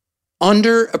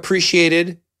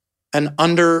underappreciated and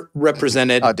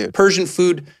underrepresented. Oh, dude. Persian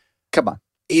food, come on,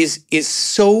 is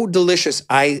so delicious.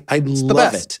 I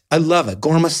love it. I love it.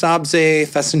 Gorma sabze,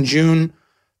 fasanjun.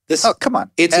 Come on.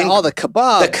 It's all the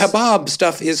kebabs. The kebab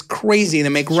stuff is crazy. They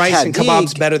make rice and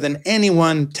kebabs better than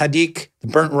anyone. Tadik, the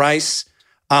burnt rice.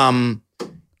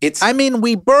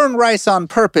 We burn rice on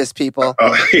purpose, people.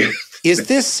 Is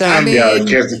this? Burn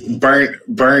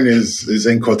is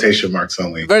in quotation marks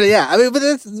only. But yeah,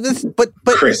 but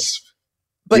crisp.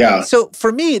 But yeah. So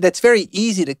for me, that's very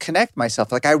easy to connect myself.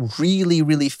 Like I really,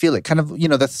 really feel it. Kind of,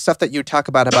 the stuff that you talk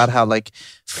about how like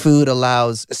food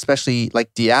allows, especially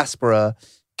like diaspora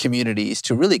communities,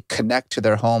 to really connect to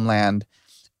their homeland,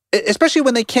 especially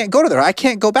when they can't go to there. I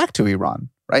can't go back to Iran,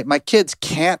 right? My kids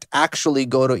can't actually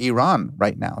go to Iran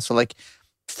right now. So like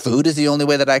food is the only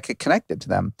way that I could connect it to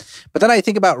them. But then I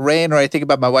think about Rain, or I think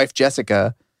about my wife,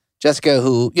 Jessica,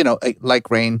 who,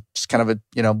 like Rain, just kind of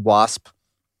a, wasp.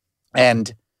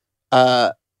 And,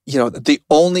 the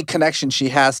only connection she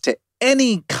has to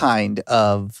any kind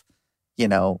of,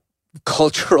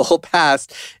 cultural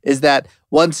past is that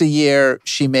once a year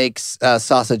she makes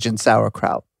sausage and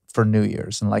sauerkraut for New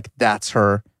Year's. And like, that's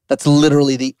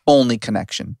literally the only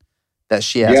connection that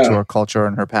she has to her culture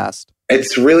and her past.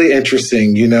 It's really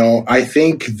interesting. I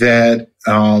think that,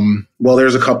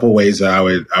 there's a couple ways that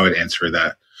I would answer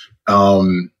that.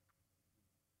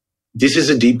 This is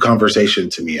a deep conversation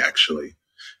to me, actually.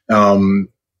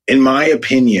 In my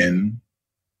opinion,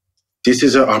 this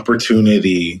is an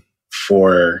opportunity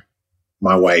for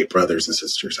my white brothers and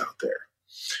sisters out there,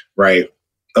 right,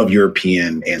 of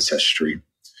European ancestry.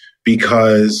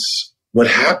 Because what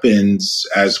happens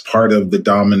as part of the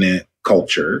dominant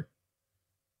culture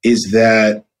is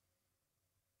that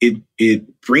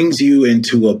it brings you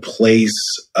into a place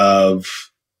of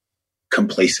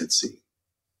complacency,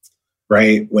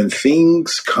 right? When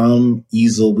things come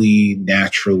easily,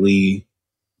 naturally,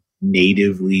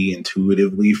 natively,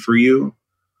 intuitively for you,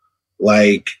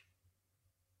 like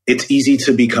it's easy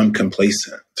to become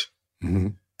complacent. Mm-hmm.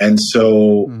 And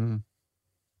so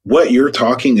what you're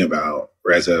talking about,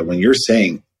 Reza, when you're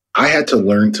saying, I had to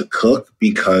learn to cook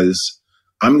because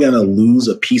I'm going to lose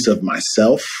a piece of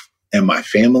myself and my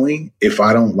family if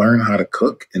I don't learn how to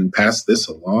cook and pass this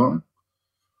along,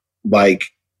 like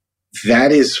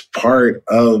that is part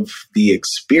of the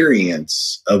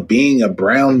experience of being a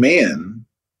brown man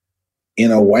in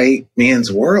a white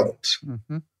man's world.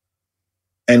 Mm-hmm.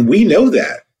 And we know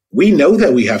that. We know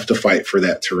that we have to fight for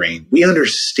that terrain. We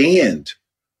understand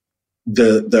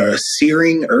the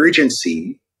searing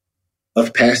urgency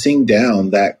of passing down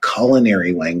that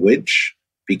culinary language,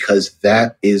 because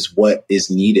that is what is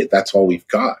needed. That's all we've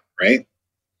got, right?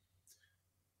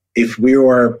 If we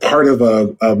are part of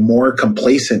a more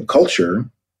complacent culture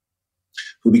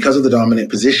who, because of the dominant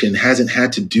position, hasn't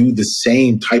had to do the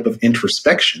same type of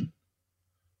introspection,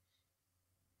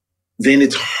 then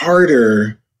it's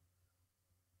harder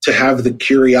to have the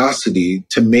curiosity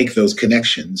to make those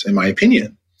connections, in my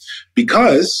opinion,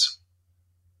 because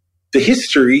the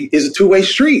history is a two-way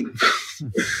street.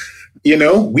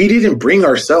 We didn't bring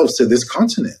ourselves to this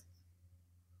continent,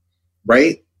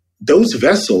 right? Those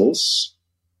vessels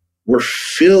were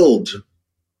filled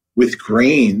with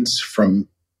grains from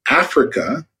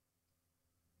Africa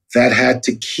that had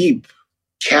to keep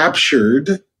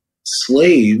captured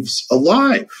slaves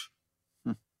alive.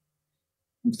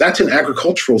 That's an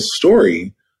agricultural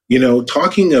story,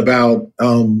 talking about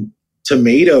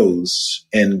tomatoes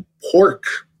and pork,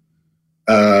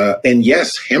 and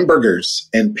yes, hamburgers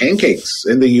and pancakes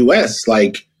in the US.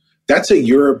 Like, that's a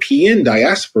European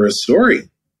diaspora story.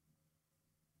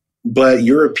 But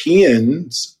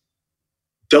Europeans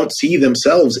don't see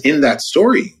themselves in that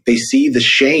story. They see the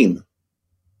shame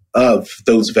of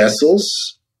those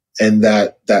vessels and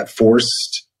that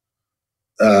forced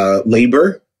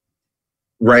labor,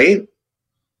 right?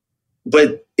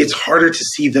 But it's harder to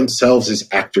see themselves as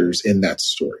actors in that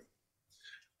story.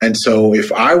 And so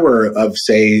if I were of,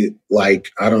 say,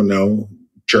 like, I don't know,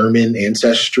 German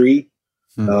ancestry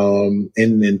in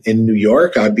New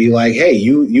York, I'd be like, hey,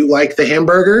 you like the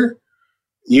hamburger?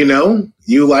 You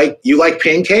like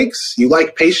pancakes? You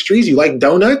like pastries? You like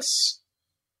donuts?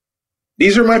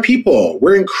 These are my people.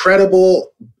 We're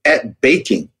incredible at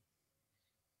baking,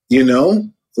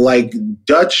 like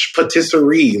Dutch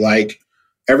patisserie. Like,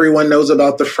 everyone knows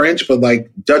about the French, but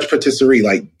like Dutch patisserie,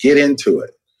 like, get into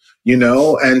it.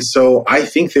 And so I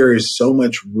think there is so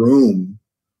much room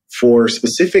for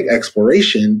specific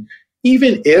exploration,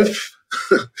 even if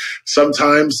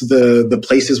sometimes the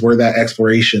places where that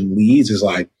exploration leads is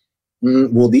like,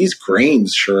 well, these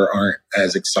grains sure aren't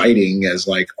as exciting as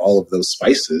like all of those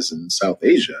spices in South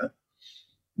Asia.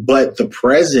 But the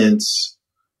presence,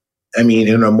 I mean,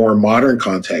 in a more modern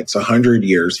context, 100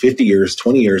 years, 50 years,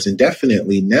 20 years, and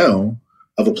definitely now,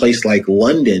 of a place like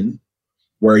London,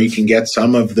 where you can get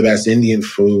some of the best Indian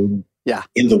food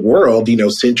in the world,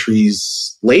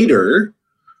 centuries later,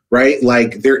 right?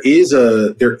 Like, there is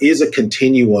a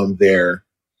continuum there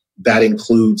that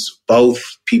includes both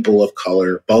people of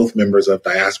color, both members of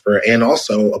diaspora, and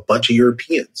also a bunch of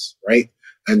Europeans, right?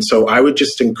 And so I would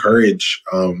just encourage,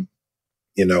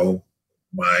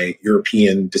 my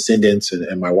European descendants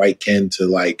and my white kin to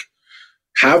like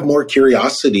have more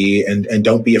curiosity and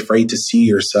don't be afraid to see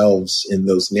yourselves in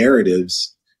those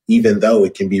narratives, even though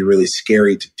it can be really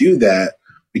scary to do that,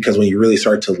 because when you really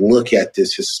start to look at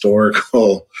this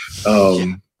historical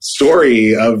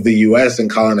story of the U.S. and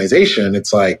colonization,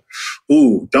 it's like,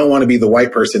 ooh, don't want to be the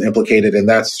white person implicated in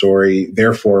that story.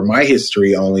 Therefore, my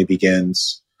history only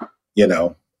begins,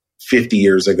 50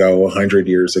 years ago, 100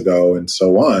 years ago, and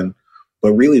so on.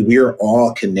 But really, we are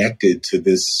all connected to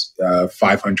this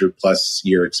 500 plus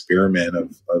year experiment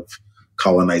of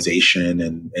colonization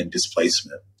and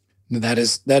displacement. That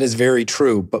is very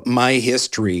true. But my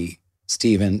history,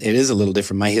 Stephen, it is a little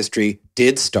different. My history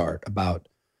did start about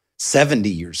 70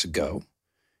 years ago,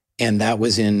 and that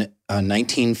was in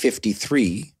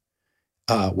 1953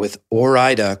 with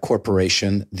Ore-Ida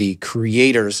Corporation, the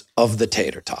creators of the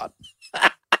tater tot.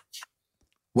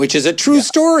 Which is a true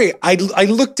story. I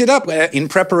looked it up in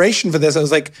preparation for this. I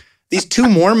was like, these two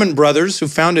Mormon brothers who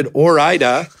founded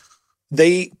Ore-Ida,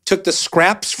 they took the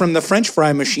scraps from the French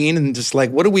fry machine and just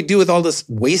like, what do we do with all this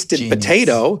wasted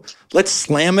potato? Let's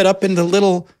slam it up into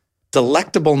little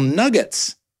delectable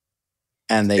nuggets.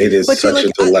 And it is such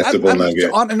a delectable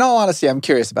nugget. In all honesty, I'm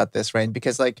curious about this, right?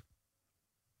 Because like,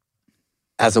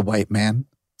 as a white man,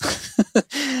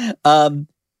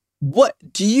 what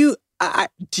do you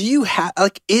have,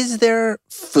 like, is there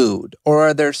food or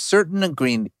are there certain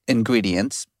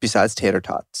ingredients besides tater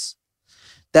tots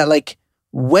that, like,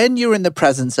 when you're in the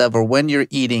presence of or when you're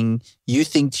eating, you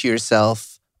think to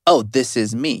yourself, oh, this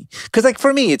is me? Because, like,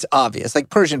 for me, it's obvious. Like,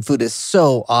 Persian food is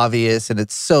so obvious and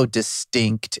it's so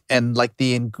distinct. And, like,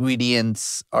 the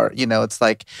ingredients are, it's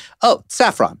like, oh,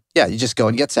 saffron. Yeah, you just go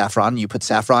and get saffron. You put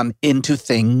saffron into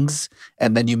things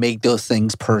and then you make those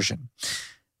things Persian.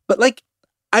 But, like,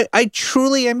 I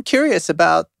truly am curious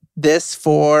about this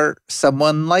for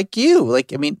someone like you.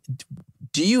 Like, I mean,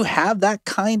 do you have that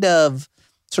kind of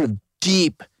sort of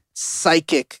deep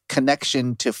psychic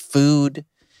connection to food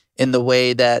in the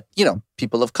way that,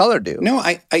 people of color do. No,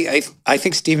 I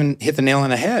think Stephen hit the nail on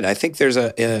the head. I think there's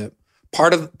a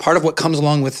part of what comes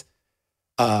along with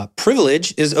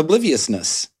privilege is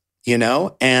obliviousness,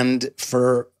 and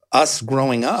for us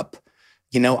growing up,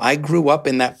 I grew up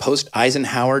in that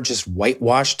post-Eisenhower, just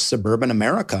whitewashed suburban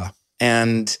America,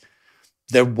 and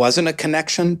there wasn't a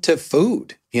connection to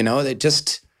food.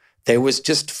 There was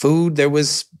just food. There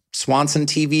was Swanson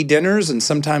TV dinners, and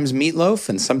sometimes meatloaf,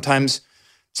 and sometimes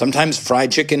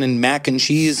fried chicken and mac and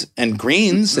cheese and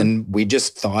greens, and we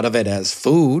just thought of it as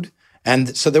food.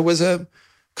 And so there was a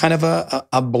kind of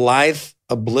a blithe,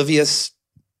 oblivious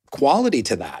quality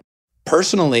to that.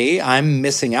 Personally, I'm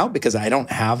missing out because I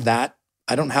don't have that.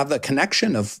 I don't have the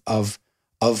connection of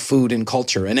food and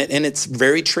culture, and it's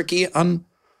very tricky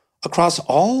across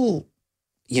all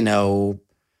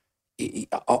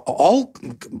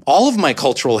of my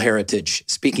cultural heritage.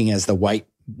 Speaking as the white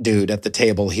dude at the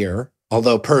table here,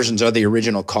 although Persians are the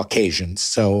original Caucasians,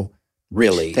 so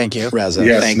really, thank you, Reza.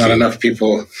 Yes, thank not you. enough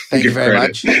people. Thank you very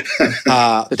much.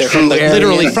 They're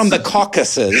literally from the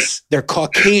Caucasus. They're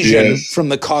Caucasian from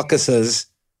the Caucasus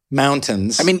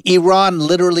Mountains. I mean, Iran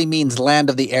literally means land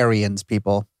of the Aryans,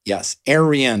 people. Yes,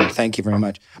 Aryan. Thank you very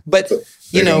much. But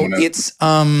it's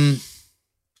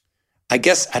I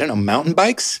guess I don't know, mountain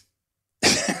bikes.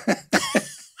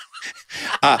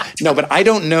 No, but I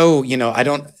don't know. I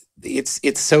don't.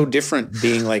 It's so different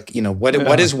being like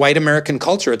what is white American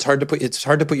culture? It's hard to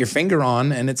put your finger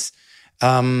on, and it's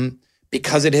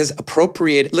because it has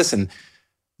appropriated. Listen.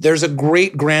 There's a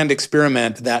great grand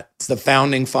experiment that the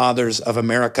founding fathers of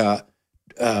America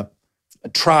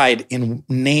tried in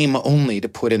name only to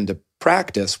put into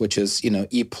practice, which is,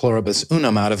 e pluribus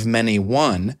unum, out of many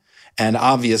one. And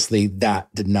obviously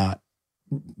that did not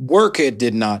work. It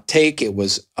did not take. It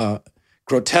was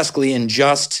grotesquely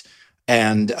unjust.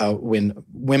 And when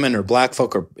women or black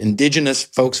folk or indigenous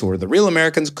folks who were the real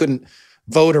Americans couldn't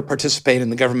vote or participate in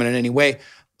the government in any way,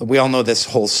 we all know this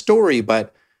whole story.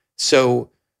 But so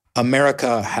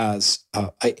America has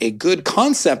a good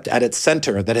concept at its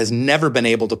center that has never been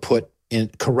able to put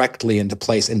correctly into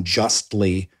place and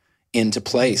justly into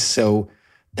place. So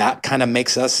that kind of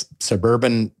makes us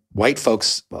suburban white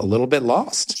folks a little bit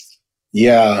lost.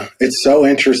 Yeah, it's so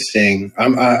interesting.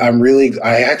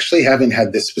 I actually haven't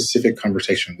had this specific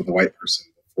conversation with a white person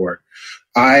before.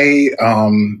 I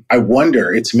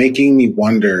wonder, it's making me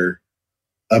wonder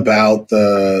about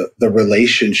the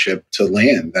relationship to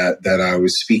land that I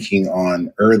was speaking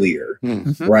on earlier,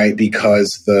 right?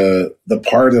 Because the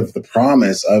part of the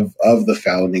promise of the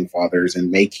founding fathers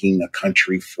in making a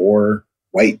country for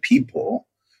white people,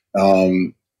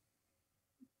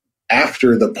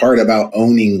 after the part about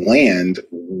owning land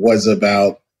was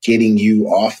about getting you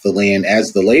off the land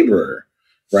as the laborer,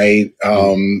 right?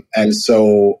 And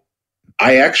so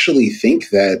I actually think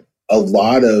that a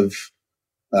lot of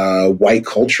white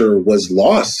culture was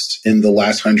lost in the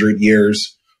last 100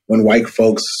 years when white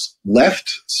folks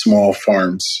left small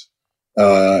farms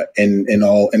in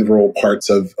rural parts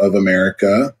of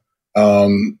America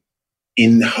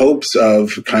in hopes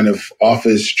of kind of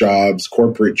office jobs,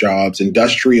 corporate jobs,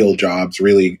 industrial jobs,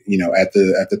 really, at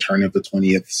the turn of the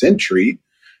 20th century.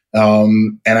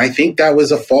 And I think that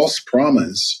was a false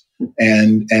promise.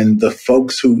 And the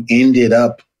folks who ended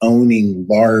up owning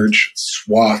large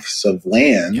swaths of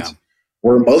land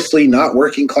were mostly not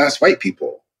working class white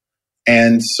people.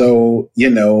 And so,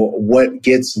 what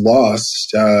gets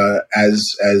lost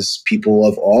as people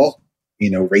of all,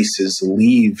 races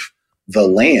leave the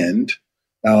land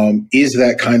is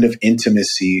that kind of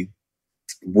intimacy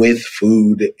with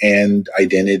food and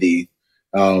identity.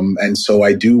 And so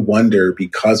I do wonder,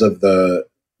 because of the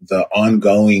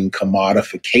ongoing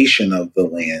commodification of the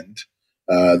land,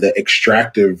 the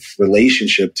extractive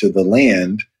relationship to the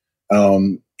land,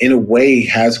 in a way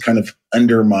has kind of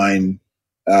undermined,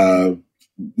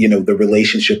 the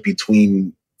relationship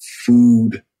between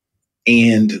food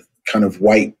and kind of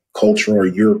white culture or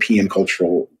European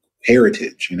cultural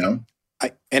heritage,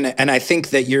 And I think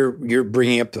that you're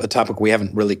bringing up a topic we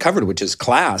haven't really covered, which is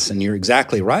class. And you're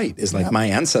exactly right. Is like my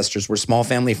ancestors were small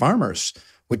family farmers,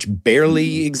 which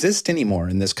barely exist anymore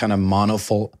in this kind of mono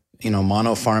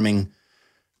farming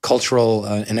cultural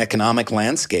and economic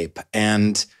landscape.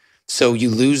 And so you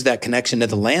lose that connection to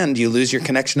the land. You lose your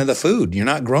connection to the food. You're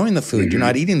not growing the food. You're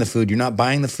not eating the food. You're not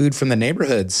buying the food from the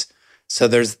neighborhoods. So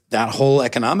there's that whole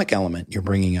economic element you're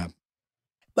bringing up.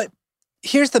 But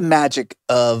here's the magic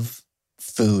of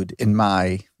food in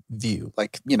my view.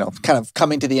 Like, kind of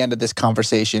coming to the end of this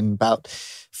conversation about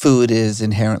food is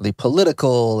inherently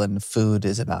political and food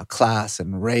is about class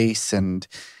and race and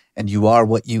and you are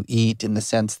what you eat, in the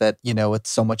sense that, it's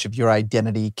so much of your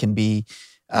identity can be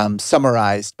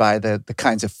summarized by the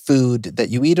kinds of food that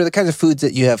you eat, or the kinds of foods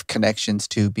that you have connections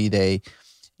to, be they,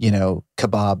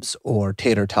 kebabs or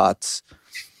tater tots.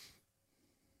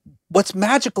 What's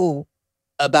magical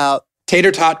about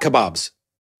tater tot kebabs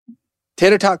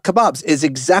is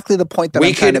exactly the point that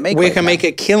I'm trying to make. We can make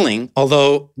a killing,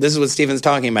 although this is what Stephen's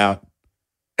talking about.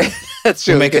 That's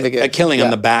true. We'll make a killing on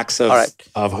the backs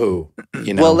of who,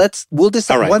 Well, we'll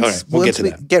decide once we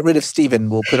get rid of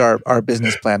Stephen, we'll put our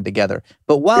business plan together.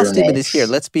 But while Stephen is here,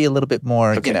 let's be a little bit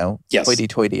more,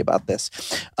 hoity-toity about this.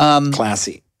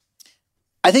 Classy.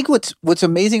 I think what's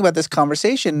amazing about this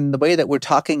conversation, the way that we're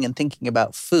talking and thinking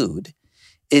about food,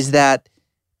 is that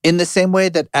in the same way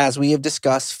that, as we have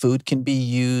discussed, food can be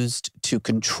used to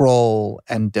control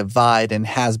and divide, and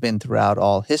has been throughout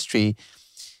all history.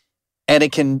 And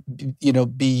it can,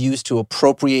 be used to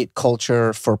appropriate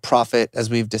culture for profit, as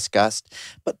we've discussed.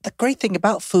 But the great thing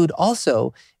about food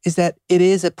also is that it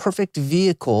is a perfect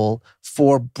vehicle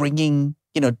for bringing,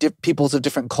 peoples of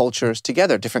different cultures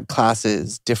together, different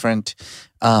classes, different,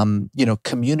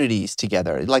 communities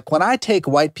together. Like when I take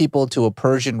white people to a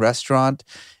Persian restaurant,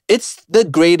 it's the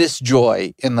greatest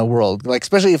joy in the world. Like,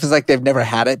 especially if it's like they've never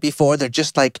had it before. They're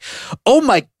just like, oh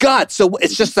my God. So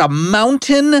it's just a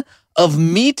mountain of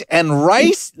meat and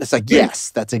rice? It's like,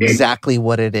 yes, that's exactly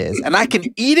what it is. And I can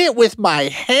eat it with my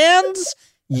hands?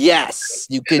 Yes.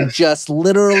 You can just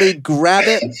literally grab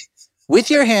it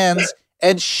with your hands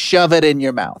and shove it in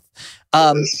your mouth.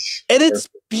 And it's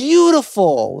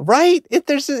beautiful, right?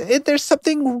 There's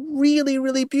something really,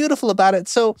 really beautiful about it.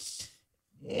 So,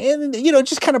 and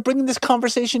just kind of bringing this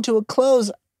conversation to a close,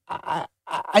 I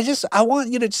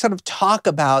want you to sort of talk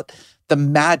about the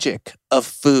magic of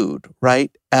food,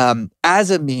 right?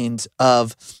 As a means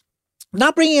of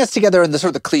not bringing us together in the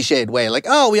sort of the cliched way, like,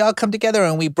 oh, we all come together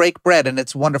and we break bread and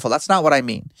it's wonderful. That's not what I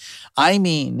mean. I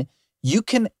mean, you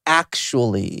can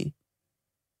actually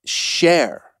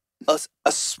share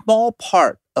a small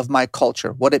part of my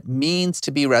culture, what it means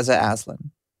to be Reza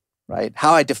Aslan, right?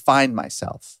 How I define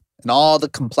myself and all the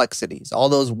complexities, all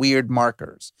those weird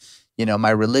markers.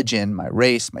 My religion, my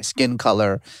race, my skin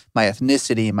color, my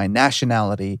ethnicity, my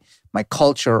nationality, my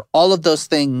culture, all of those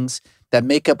things that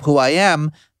make up who I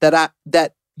am,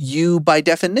 that you by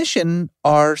definition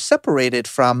are separated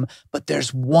from. But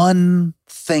there's one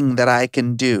thing that I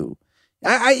can do.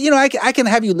 I can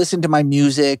have you listen to my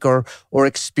music or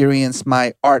experience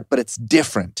my art, but it's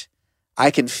different.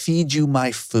 I can feed you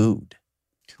my food.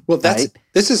 Well,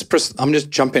 I'm just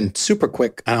jumping super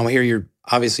quick. I don't hear your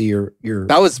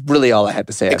that was really all I had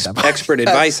to say. Expert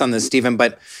advice on this, Stephen.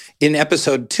 But in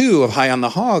episode 2 of High on the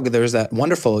Hog, there's that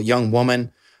wonderful young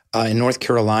woman in North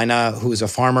Carolina who's a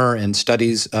farmer and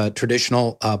studies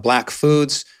traditional Black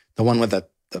foods. The one with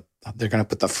they're going to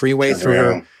put the freeway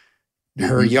through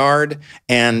her yard,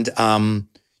 and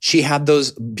she had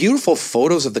those beautiful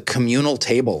photos of the communal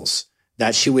tables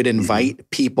that she would invite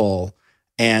people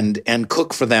and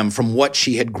cook for them from what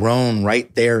she had grown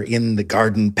right there in the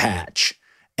garden patch.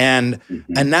 And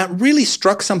that really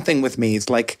struck something with me.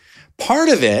 It's like part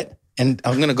of it, and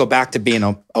I'm going to go back to being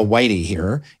a whitey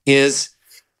here, is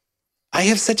I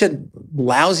have such a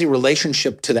lousy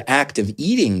relationship to the act of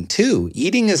eating too.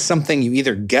 Eating is something you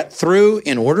either get through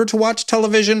in order to watch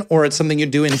television, or it's something you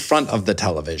do in front of the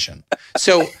television.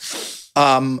 So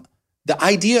the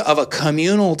idea of a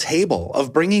communal table,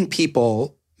 of bringing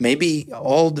people, maybe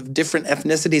all the different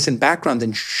ethnicities and backgrounds,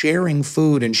 and sharing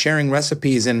food and sharing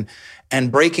recipes and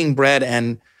breaking bread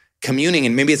and communing,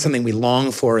 and maybe it's something we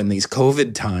long for in these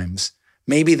COVID times.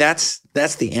 Maybe that's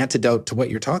the antidote to what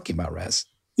you're talking about, Rez.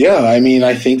 Yeah, I mean,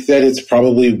 I think that it's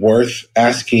probably worth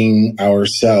asking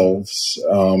ourselves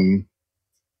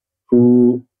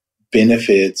who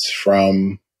benefits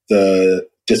from the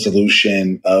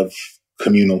dissolution of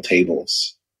communal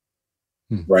tables,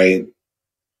 right?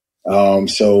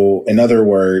 So in other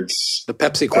words, the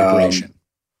Pepsi Corporation.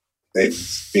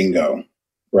 It's bingo,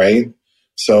 right?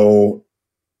 So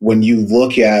when you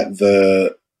look at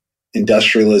the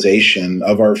industrialization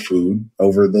of our food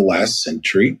over the last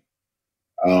century,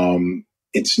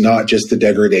 it's not just the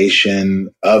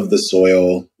degradation of the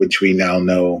soil, which we now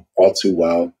know all too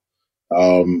well.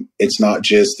 It's not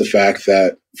just the fact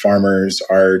that farmers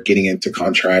are getting into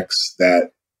contracts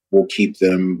that will keep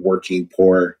them working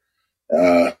poor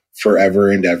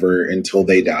forever and ever until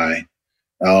they die.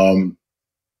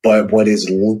 But what is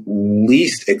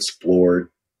least explored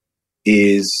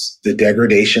is the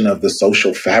degradation of the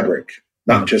social fabric,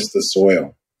 not just the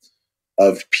soil,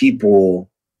 of people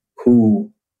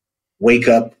who wake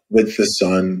up with the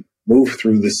sun, move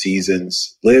through the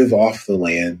seasons, live off the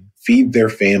land, feed their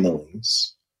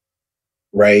families,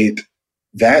 right?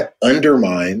 That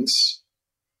undermines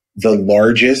the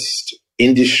largest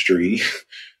industry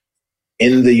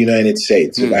in the United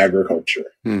States of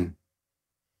agriculture,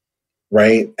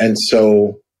 right? And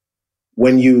so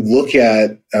when you look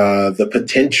at the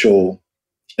potential,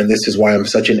 and this is why I'm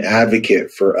such an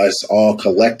advocate for us all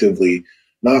collectively,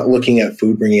 not looking at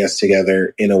food bringing us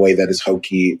together in a way that is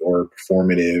hokey or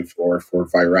performative or for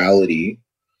virality,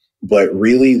 but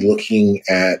really looking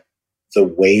at the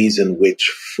ways in which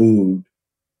food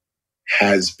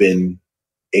has been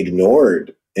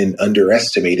ignored and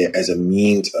underestimated as a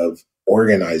means of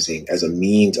organizing, as a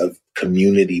means of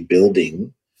community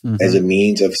building, as a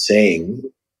means of saying,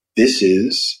 this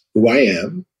is who I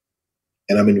am,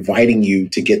 and I'm inviting you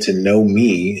to get to know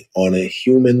me on a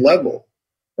human level,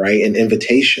 right? An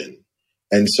invitation.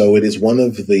 And so it is one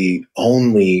of the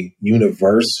only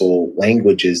universal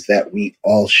languages that we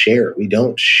all share. We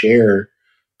don't share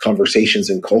conversations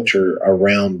and culture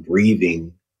around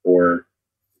breathing or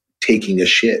taking a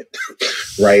shit,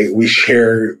 right? We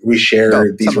share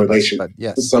these relations.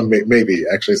 Yes. Some maybe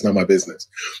actually it's not my business.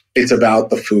 It's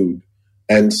about the food.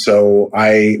 And so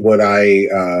what I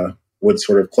would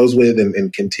sort of close with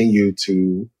and continue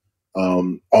to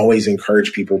always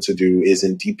encourage people to do is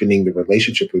in deepening the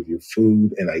relationship with your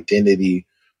food and identity,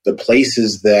 the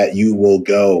places that you will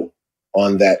go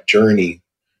on that journey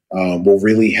will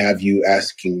really have you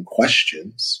asking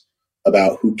questions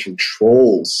about who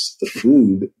controls the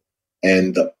food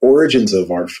and the origins of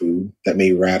our food that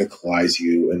may radicalize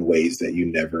you in ways that you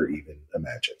never even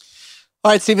imagined.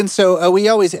 All right, Stephen. So we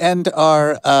always end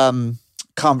our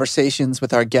conversations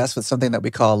with our guests with something that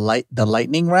we call the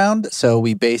lightning round. So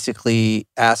we basically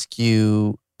ask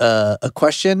you a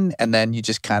question, and then you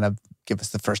just kind of give us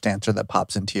the first answer that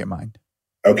pops into your mind.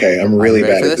 Okay, I'm really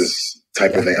bad at this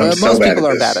type of thing. Most people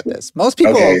are bad at this. Most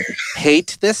people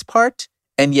hate this part,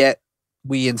 and yet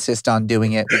we insist on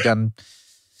doing it. We've done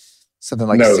something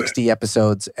like 60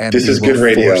 episodes. And this is good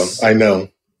radio. I know.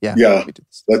 Yeah.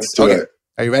 Let's do it.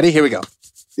 Are you ready? Here we go.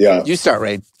 Yeah. You start,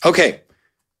 Ray. Okay.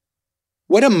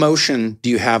 What do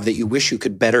you have that you wish you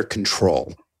could better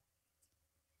control?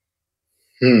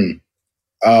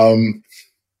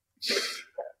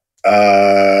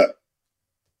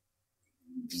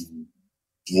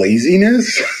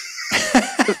 Laziness?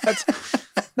 That's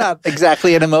not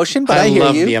exactly an emotion, but I hear you. I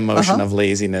love the emotion of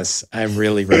laziness. I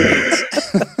really relate.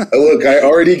 Look, I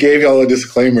already gave y'all a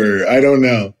disclaimer. I don't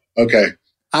know. Okay.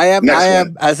 I am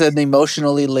as an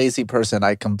emotionally lazy person,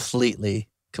 I completely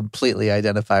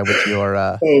identify with your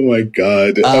oh my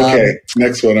God. Okay.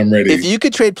 Next one, I'm ready. If you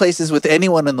could trade places with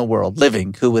anyone in the world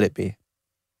living, who would it be?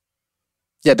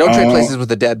 Yeah, don't trade places with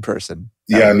a dead person.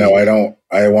 I don't.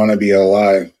 I want to be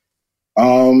alive.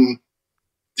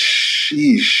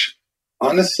 Sheesh.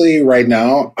 Honestly, right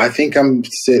now, I think I'm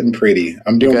sitting pretty.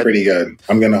 I'm doing pretty good.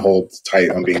 I'm going to hold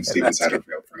tight on being Stephen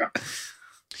Satterfield for now.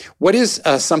 What is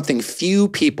something few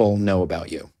people know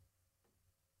about you?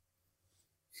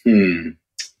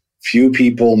 Few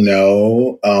people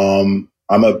know.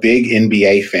 I'm a big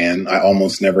NBA fan. I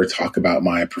almost never talk about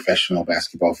my professional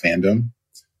basketball fandom,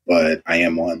 but I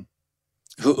am one.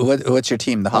 What's your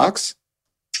team? The Hawks?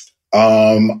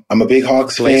 I'm a big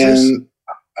Hawks fan.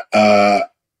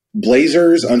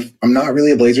 Blazers. I'm not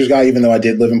really a Blazers guy, even though I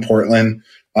did live in Portland.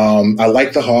 I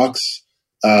like the Hawks.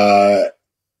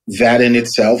 That in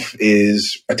itself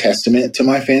is a testament to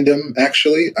my fandom,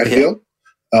 actually, I feel.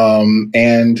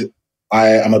 And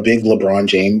I'm a big LeBron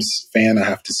James fan, I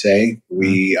have to say.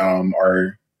 We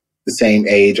are the same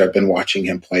age. I've been watching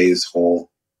him play his whole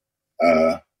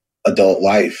adult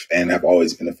life and have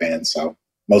always been a fan. So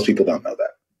most people don't know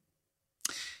that.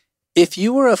 If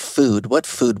you were a food, what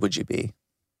food would you be?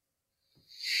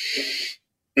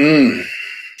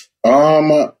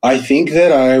 I think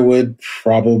that I would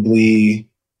probably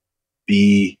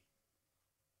be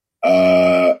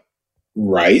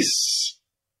rice.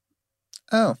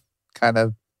 Oh, kind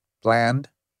of bland,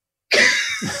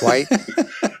 white.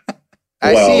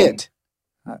 I see it.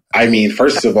 I mean,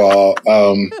 first of all,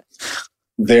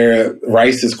 their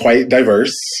rice is quite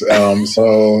diverse.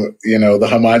 So, the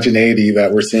homogeneity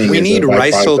that we're seeing is a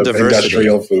byproduct of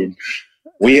industrial food.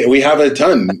 We have a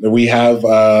ton. We have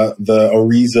the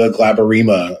Oriza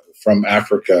glaberrima from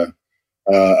Africa,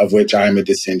 of which I'm a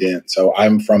descendant. So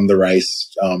I'm from the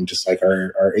rice, just like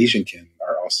our Asian kin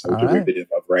are also derivative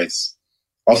of rice.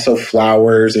 Also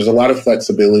flowers. There's a lot of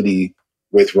flexibility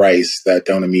with rice that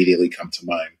don't immediately come to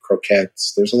mind.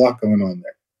 Croquettes. There's a lot going on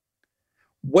there.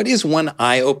 What is one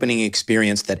eye-opening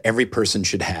experience that every person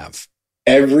should have?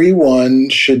 Everyone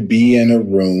should be in a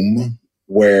room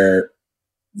where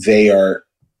they are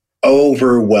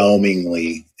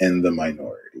overwhelmingly in the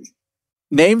minority.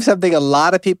 Name something a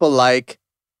lot of people like,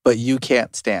 but you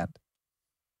can't stand.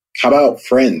 How about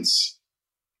Friends,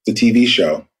 the TV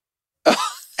show? I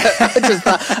just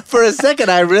thought, for a second,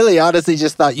 I really honestly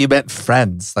just thought you meant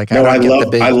Friends. Like, no, I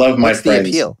love my what's Friends. The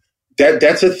appeal?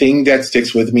 That's a thing that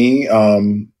sticks with me.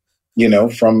 From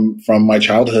my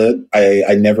childhood,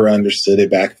 I never understood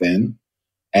it back then.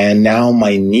 And now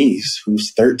my niece,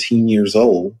 who's 13 years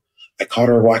old, I caught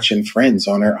her watching Friends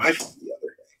on her iPhone the other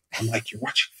day. I'm like, you're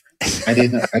watching Friends?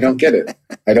 I don't get it.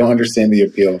 I don't understand the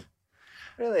appeal.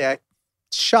 Really, I'm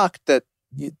shocked that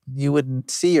you wouldn't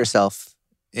see yourself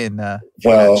in that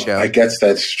show. I guess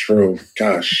that's true.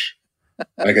 Gosh,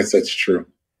 I guess that's true.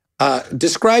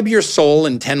 Describe your soul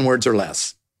in 10 words or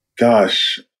less.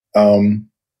 Gosh,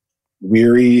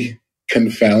 weary,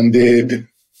 confounded,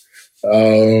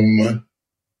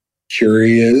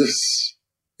 curious,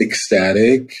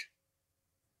 ecstatic.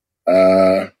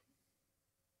 That's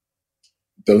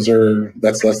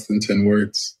less than 10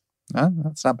 words.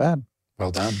 That's not bad.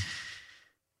 Well done.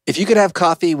 If you could have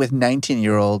coffee with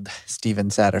 19-year-old Steven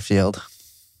Satterfield,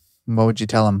 what would you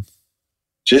tell him?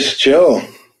 Just chill.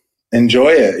 Enjoy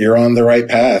it. You're on the right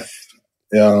path.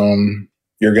 You're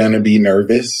going to be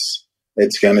nervous.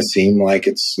 It's going to seem like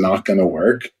it's not going to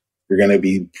work. You're going to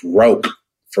be broke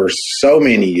for so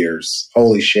many years.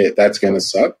 Holy shit, that's going to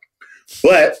suck.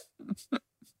 But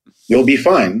you'll be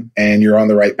fine, and you're on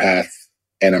the right path,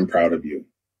 and I'm proud of you.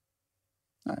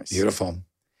 Nice. Beautiful.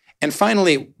 And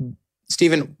finally,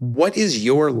 Steven, what is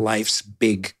your life's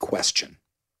big question?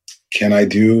 Can I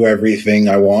do everything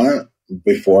I want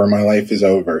before my life is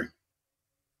over?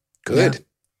 Good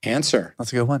answer.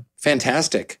 That's a good one.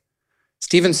 Fantastic.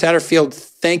 Steven Satterfield,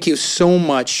 thank you so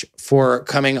much for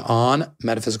coming on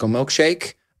Metaphysical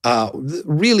Milkshake.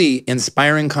 Really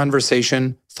inspiring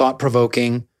conversation,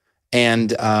 thought-provoking,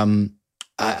 and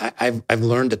I've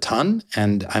learned a ton,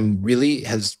 and I'm really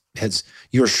has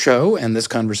your show and this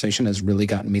conversation has really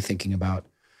gotten me thinking about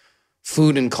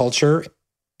food and culture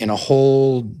in a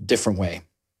whole different way.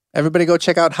 Everybody go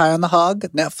check out High on the Hog,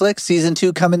 Netflix, season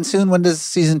 2 coming soon. When does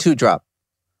season 2 drop?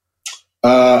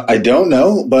 I don't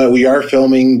know, but we are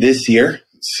filming this year,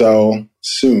 so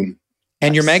soon.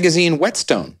 And your magazine,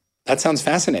 Whetstone. That sounds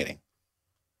fascinating.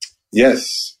 Yes,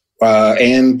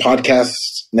 and podcast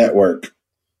network.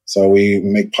 So we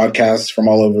make podcasts from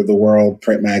all over the world,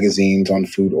 print magazines on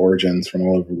food origins from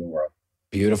all over the world.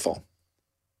 Beautiful.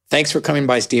 Thanks for coming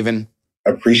by, Steven.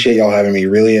 Appreciate y'all having me.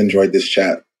 Really enjoyed this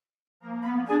chat.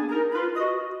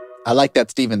 I like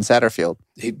that Steven Satterfield.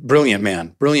 Brilliant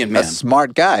man. Brilliant man. A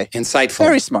smart guy. Insightful.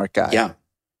 Very smart guy. Yeah.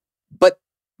 But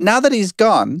now that he's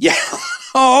gone,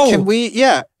 can we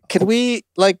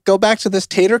like go back to this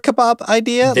tater kebab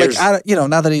idea?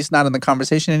 Now that he's not in the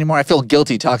conversation anymore, I feel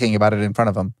guilty talking about it in front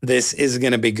of him. This is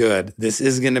going to be good. This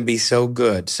is going to be so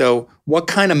good. So what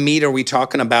kind of meat are we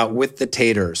talking about with the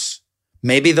taters?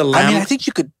 Maybe the lamb. I think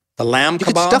you could. The lamb kebab?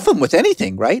 You could stuff them with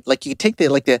anything, right? Like you could take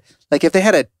if they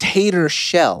had a tater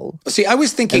shell. See, I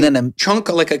was thinking chunk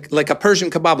like a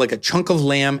Persian kebab, like a chunk of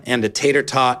lamb and a tater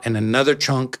tot and another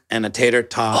chunk and a tater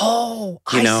tot. Oh,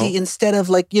 I see. Instead of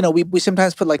we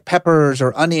sometimes put like peppers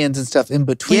or onions and stuff in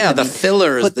between. Yeah, the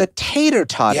fillers. Put the tater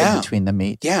tot in between the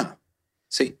meat. Yeah.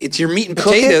 So it's your meat and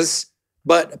potatoes,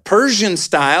 but Persian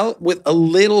style with a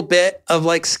little bit of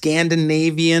like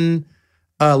Scandinavian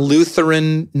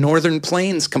Lutheran Northern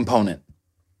Plains component.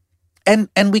 And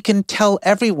we can tell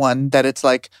everyone that it's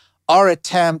like our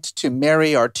attempt to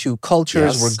marry our two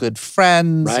cultures. Yes. We're good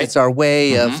friends. Right. It's our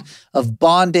way of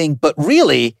bonding. But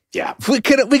really, we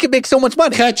could make so much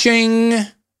money. Catching. We're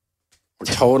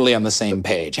totally on the same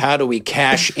page. How do we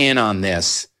cash in on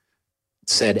this?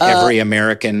 Said every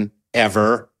American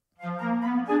ever.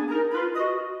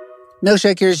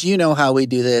 Milkshakers, you know how we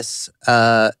do this.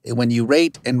 When you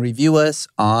rate and review us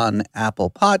on Apple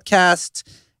Podcasts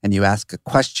and you ask a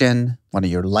question, one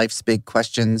of your life's big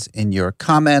questions in your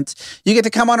comments, you get to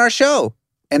come on our show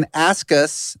and ask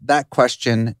us that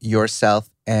question yourself.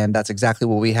 And that's exactly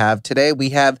what we have today. We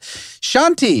have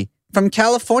Shanti from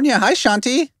California. Hi,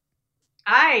 Shanti.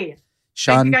 Hi.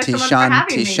 Shanti.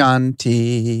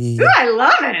 Ooh, I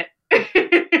love it.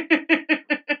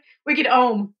 We could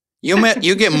ohm.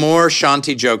 You get more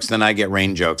Shanti jokes than I get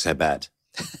Rain jokes, I bet.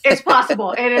 It's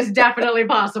possible. It is definitely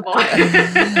possible.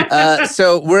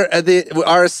 So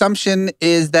our assumption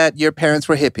is that your parents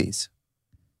were hippies.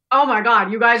 Oh my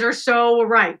God, you guys are so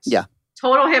right. Yeah.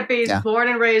 Total hippies, born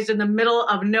and raised in the middle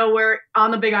of nowhere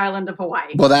on the big island of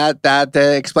Hawaii. Well, that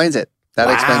explains it. That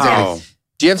explains everything.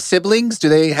 Do you have siblings? Do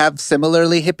they have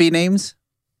similarly hippie names?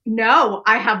 No,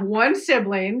 I have one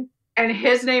sibling. and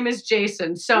his name is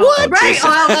Jason. So, What? right. Jason.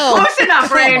 Well, close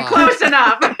enough, Rain. Close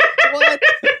enough. What?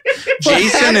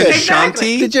 Jason and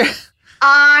Exactly. Shanti? Did you?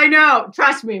 I know.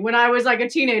 Trust me. When I was like a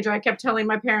teenager, I kept telling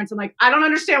my parents, I'm like, I don't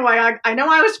understand why I know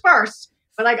I was first,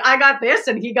 but like I got this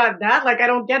and he got that. Like, I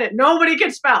don't get it. Nobody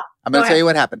can spell. I'm going to tell you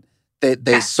what happened.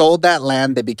 They sold that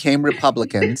land. They became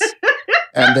Republicans.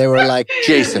 And they were like,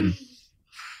 Jason.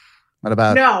 What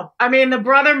about? No. I mean, the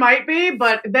brother might be,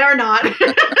 but they're not.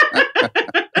 But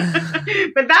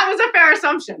that was a fair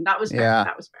assumption. That was fair. Yeah.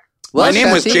 That was fair. Well, My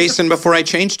name was Shanti- Jason before I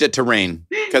changed it to Rain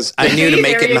because I knew to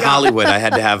make There it in you go. Hollywood, I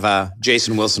had to have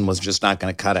Jason Wilson was just not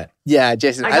going to cut it. Yeah,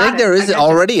 Jason. I I got think it. there I is got you.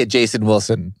 already a Jason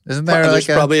Wilson. Isn't there? There's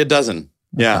like probably a dozen.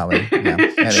 Yeah. Probably, yeah.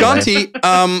 Anyway.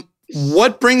 Shanti,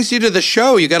 what brings you to the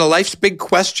show? You got a life's big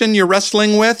question you're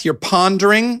wrestling with, you're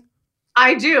pondering?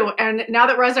 I do. And now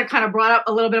that Reza kind of brought up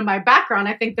a little bit of my background,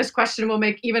 I think this question will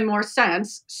make even more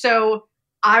sense. So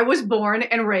I was born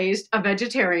and raised a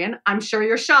vegetarian. I'm sure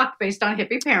you're shocked based on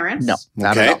hippie parents. No,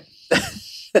 not Okay. at all.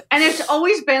 And it's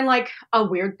always been like a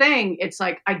weird thing. It's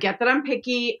like, I get that I'm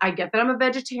picky. I get that I'm a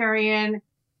vegetarian.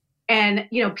 And,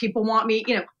 you know, people want me,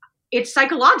 you know, it's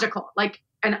psychological. Like,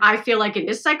 and I feel like it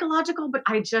is psychological, but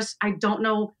I don't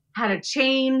know how to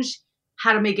change,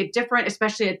 how to make it different,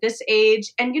 especially at this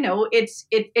age. And, you know, it's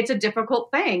a difficult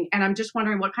thing. And I'm just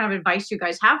wondering what kind of advice you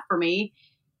guys have for me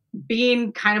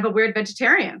being kind of a weird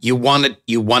vegetarian. You want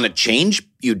to change?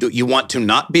 You want to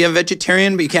not be a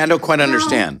vegetarian, but you don't quite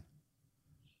understand.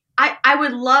 I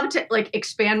would love to like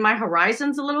expand my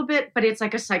horizons a little bit, but it's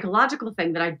like a psychological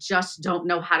thing that I just don't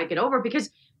know how to get over because,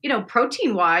 you know,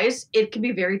 protein wise, it can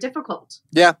be very difficult.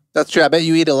 Yeah, that's true. I bet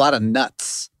you eat a lot of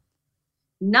nuts.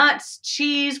 Nuts,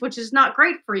 cheese, which is not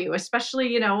great for you, especially,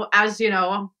 you know, as the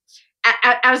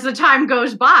time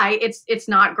goes by, it's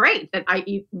not great that I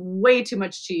eat way too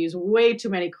much cheese, way too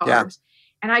many carbs. Yeah.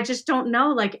 And I just don't know,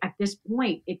 like at this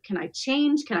point, can I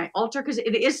change? Can I alter? Because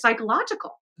it is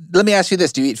psychological. Let me ask you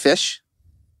this. Do you eat fish?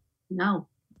 No.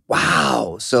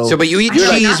 Wow. But you eat I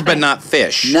like cheese, nothing. but not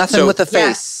fish. Nothing So- with a face.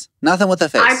 Yes. Nothing with a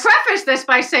face. I preface this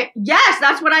by saying, yes,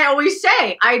 that's what I always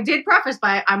say. I did preface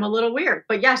by, I'm a little weird,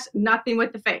 but yes, nothing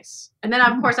with the face. And then,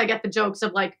 of course, I get the jokes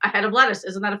of like a head of lettuce.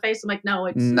 Isn't that a face? I'm like, no,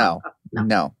 it's No.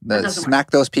 That doesn't Smack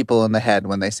those people in the head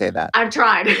when they say that. I've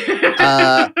tried.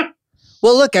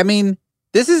 Well, look, I mean,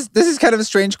 this is kind of a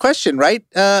strange question, right,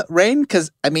 Rain? Because,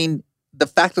 I mean, the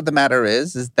fact of the matter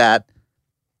is that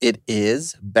it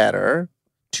is better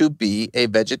to be a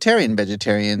vegetarian.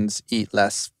 Vegetarians eat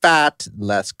less fat,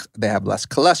 they have less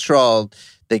cholesterol,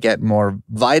 they get more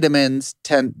vitamins,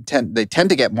 they tend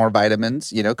to get more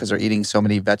vitamins, you know, because they're eating so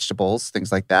many vegetables,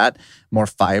 things like that, more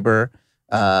fiber,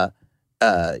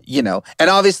 you know, and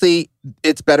obviously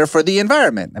it's better for the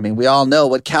environment. I mean, we all know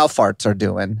what cow farts are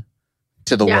doing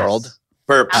to the Yes. world.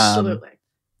 Burps. Absolutely.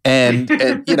 And,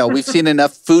 you know, we've seen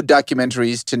enough food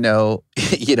documentaries to know,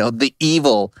 you know, the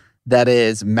evil that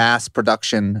is mass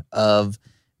production of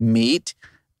meat.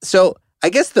 So I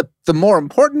guess the more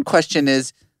important question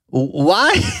is,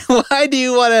 why do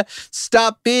you want to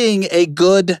stop being a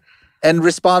good and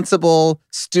responsible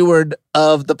steward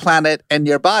of the planet and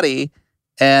your body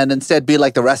and instead be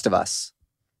like the rest of us?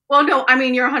 Well, no, I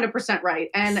mean, you're 100% right.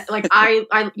 And like, I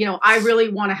really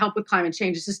want to help with climate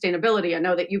change and sustainability. I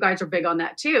know that you guys are big on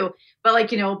that too, but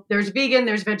like, you know, there's vegan,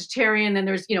 there's vegetarian, and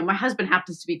there's, you know, my husband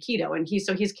happens to be keto and he's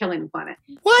killing the planet.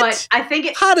 What? But I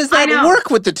think How does that I know. work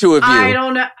with the two of you? I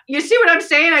don't know. You see what I'm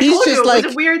saying? I He's told just you it like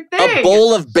was a weird thing. A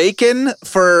bowl of bacon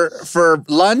for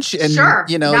lunch and, Sure.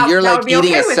 you know, That you're would like be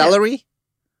eating okay a with it. celery?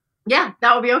 Yeah,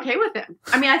 that would be okay with him.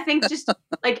 I mean, I think just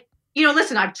like, you know,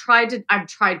 listen, I've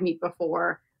tried meat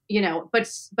before, you know, but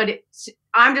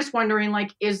I'm just wondering,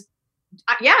 like,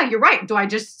 yeah, you're right. Do I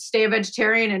just stay a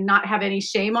vegetarian and not have any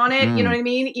shame on it? You know what I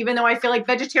mean? Even though I feel like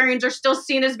vegetarians are still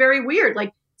seen as very weird.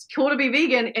 Like, it's cool to be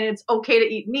vegan and it's okay to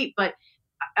eat meat, but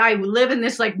I live in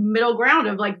this like middle ground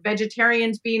of like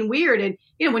vegetarians being weird. And,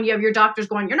 you know, when you have your doctors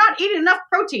going, you're not eating enough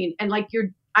protein. And like,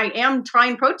 I am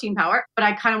trying protein power, but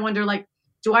I kind of wonder, like,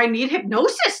 do I need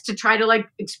hypnosis to try to like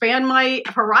expand my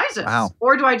horizons? Wow.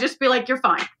 Or do I just be like, you're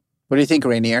fine? What do you think,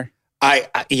 Rainier?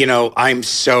 I'm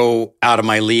so out of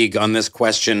my league on this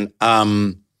question.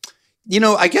 You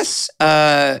know, I guess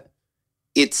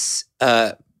it's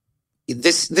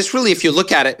this really, if you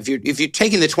look at it, if you're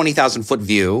taking the 20,000 foot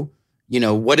view, you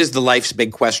know, what is the life's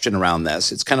big question around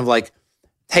this? It's kind of like,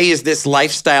 hey, is this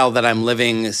lifestyle that I'm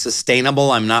living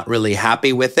sustainable? I'm not really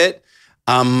happy with it.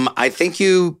 I think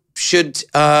you should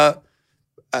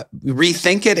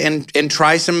rethink it and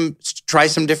try some try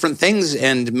some different things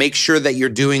and make sure that you're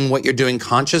doing what you're doing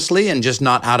consciously and just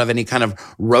not out of any kind of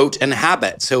rote and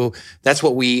habit. So that's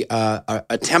what we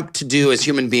attempt to do as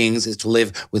human beings, is to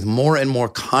live with more and more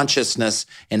consciousness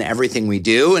in everything we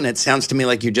do. And it sounds to me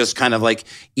like you're just kind of like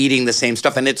eating the same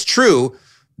stuff. And it's true.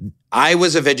 I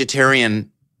was a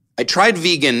vegetarian. I tried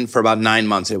vegan for about 9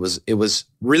 months. It was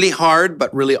really hard,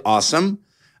 but really awesome.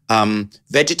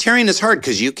 Vegetarian is hard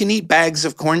because you can eat bags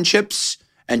of corn chips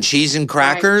and cheese and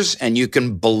crackers, and you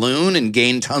can balloon and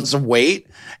gain tons of weight,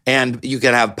 and you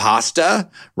can have pasta,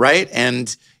 right?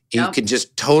 And you can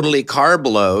just totally carb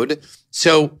load.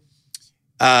 So,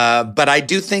 but I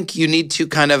do think you need to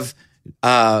kind of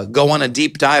go on a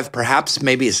deep dive, perhaps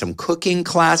maybe some cooking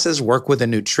classes, work with a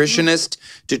nutritionist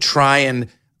to try and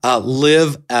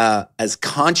live as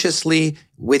consciously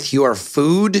with your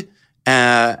food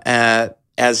as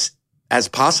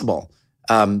possible.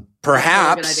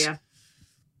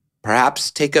 Perhaps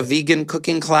take a vegan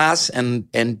cooking class and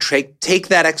take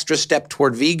that extra step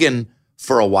toward vegan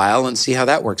for a while and see how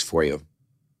that works for you.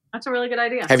 That's a really good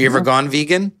idea. Have you ever gone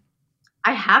vegan?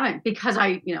 I haven't, because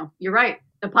you're right.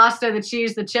 The pasta, the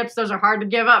cheese, the chips, those are hard to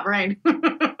give up, right?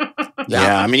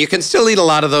 Yeah. I mean, you can still eat a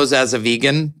lot of those as a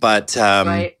vegan, but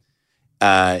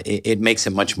it makes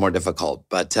it much more difficult.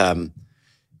 But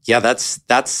yeah, that's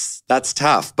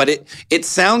tough. But it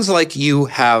sounds like you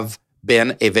have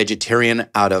been a vegetarian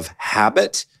out of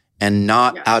habit and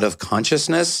not out of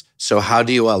consciousness. So how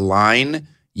do you align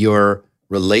your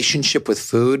relationship with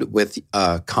food with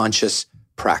conscious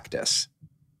practice?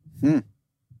 That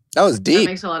was deep. That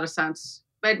makes a lot of sense.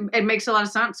 It makes a lot of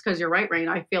sense because you're right, Rain.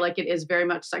 I feel like it is very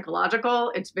much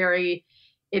psychological. It's very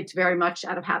much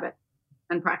out of habit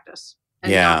and practice,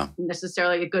 and not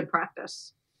necessarily a good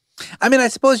practice. I mean, I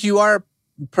suppose you are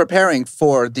preparing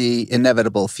for the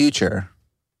inevitable future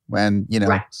when,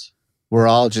 we're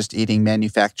all just eating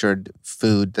manufactured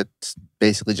food that's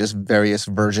basically just various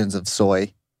versions of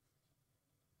soy.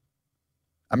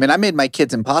 I mean, I made my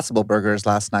kids Impossible Burgers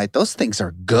last night. Those things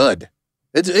are good.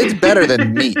 It's better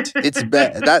than meat. It is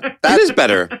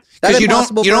better because you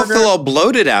don't feel all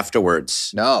bloated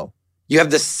afterwards. No, you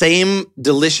have the same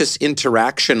delicious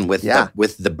interaction with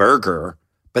the burger,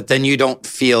 but then you don't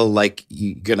feel like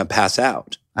you're gonna pass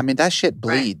out. I mean, that shit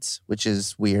bleeds, which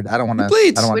is weird. I don't want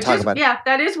to talk about it. Yeah,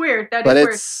 that is weird. That but is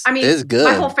weird. I mean, it's good.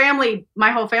 My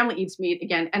whole family eats meat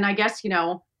again, and I guess Wait,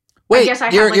 your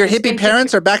hippie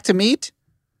parents are back to meat?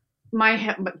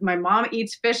 My mom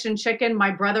eats fish and chicken.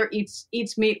 My brother eats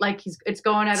meat like it's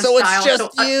going out of style. So it's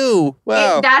just you.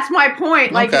 Wow. That's my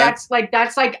point. Like okay.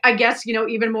 that's I guess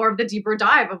even more of the deeper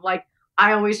dive of like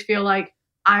I always feel like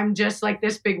I'm just like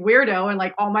this big weirdo, and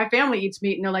like all my family eats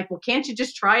meat, and they're like, well, can't you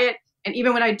just try it? And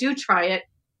even when I do try it,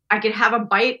 I could have a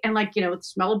bite and like the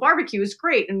smell of barbecue is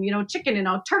great, and chicken and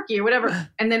turkey or whatever.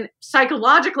 And then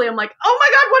psychologically, I'm like, oh my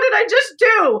god, what did I just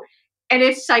do? And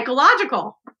it's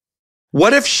psychological.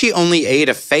 What if she only ate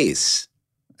a face?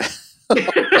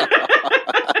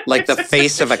 Like the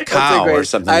face of a cow or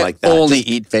something like that. I only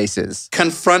eat faces.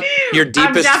 Confront your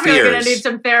deepest fears. I'm definitely going to need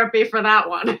some therapy for that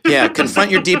one. Yeah, confront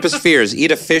your deepest fears.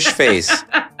 Eat a fish face.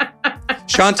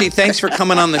 Shanti, thanks for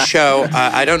coming on the show.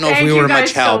 I don't know if we were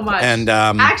much help. So much. And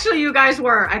actually, you guys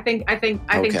were. I think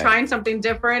trying something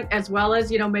different, as well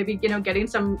as maybe getting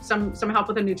some help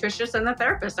with a nutritionist and a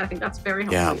therapist. I think that's very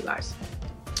helpful for you guys.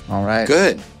 All right.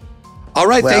 Good. All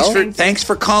right. Well, thanks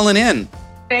for calling in.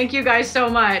 Thank you guys so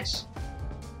much.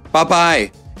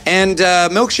 Bye-bye. And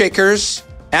milkshakers,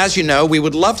 as you know, we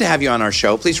would love to have you on our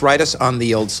show. Please write us on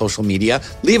the old social media.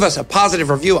 Leave us a positive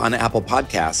review on Apple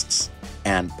Podcasts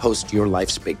and post your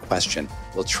life's big question.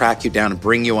 We'll track you down and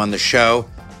bring you on the show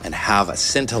and have a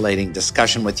scintillating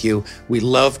discussion with you. We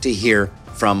love to hear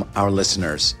from our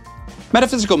listeners.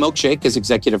 Metaphysical Milkshake is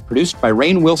executive produced by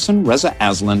Rainn Wilson, Reza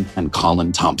Aslan, and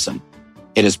Colin Thompson.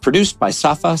 It is produced by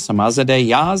Safa Samazadeh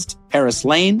Yazd, Paris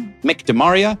Lane, Mick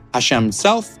DeMaria, Hashem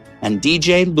Self, and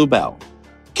DJ Lubel.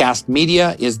 Cast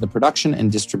Media is the production and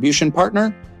distribution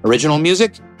partner. Original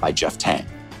music by Jeff Tang.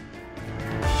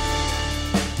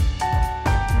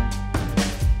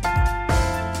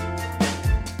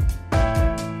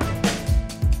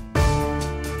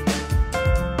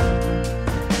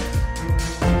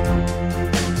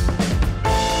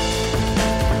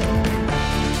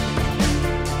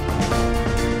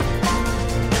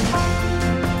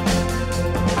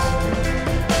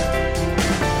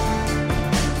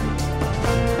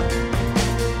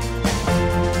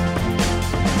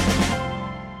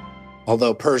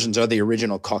 Although Persians are the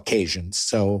original Caucasians,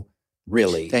 so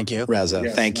really, thank you, Reza.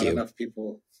 Thank you. Enough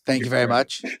people. Thank you very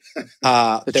much.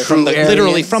 They're from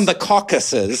literally from the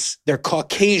Caucasus. They're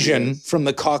Caucasian from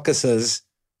the Caucasus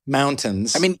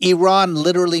mountains. I mean, Iran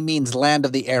literally means land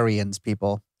of the Aryans,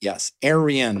 people. Yes,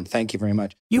 Aryan. Thank you very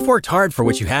much. You've worked hard for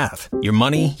what you have. Your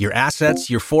money, your assets,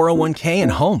 your 401k,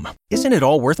 and home. Isn't it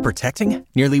all worth protecting?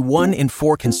 Nearly 1 in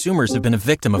 4 consumers have been a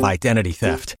victim of identity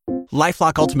theft.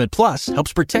 LifeLock Ultimate Plus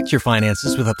helps protect your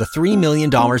finances with up to $3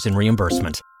 million in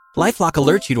reimbursement. LifeLock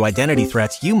alerts you to identity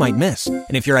threats you might miss.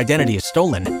 And if your identity is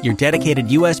stolen, your dedicated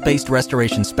U.S.-based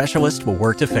restoration specialist will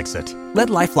work to fix it. Let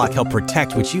LifeLock help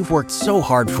protect what you've worked so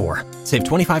hard for. Save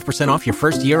 25% off your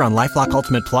first year on LifeLock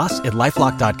Ultimate Plus at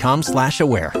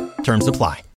LifeLock.com/aware. Terms apply.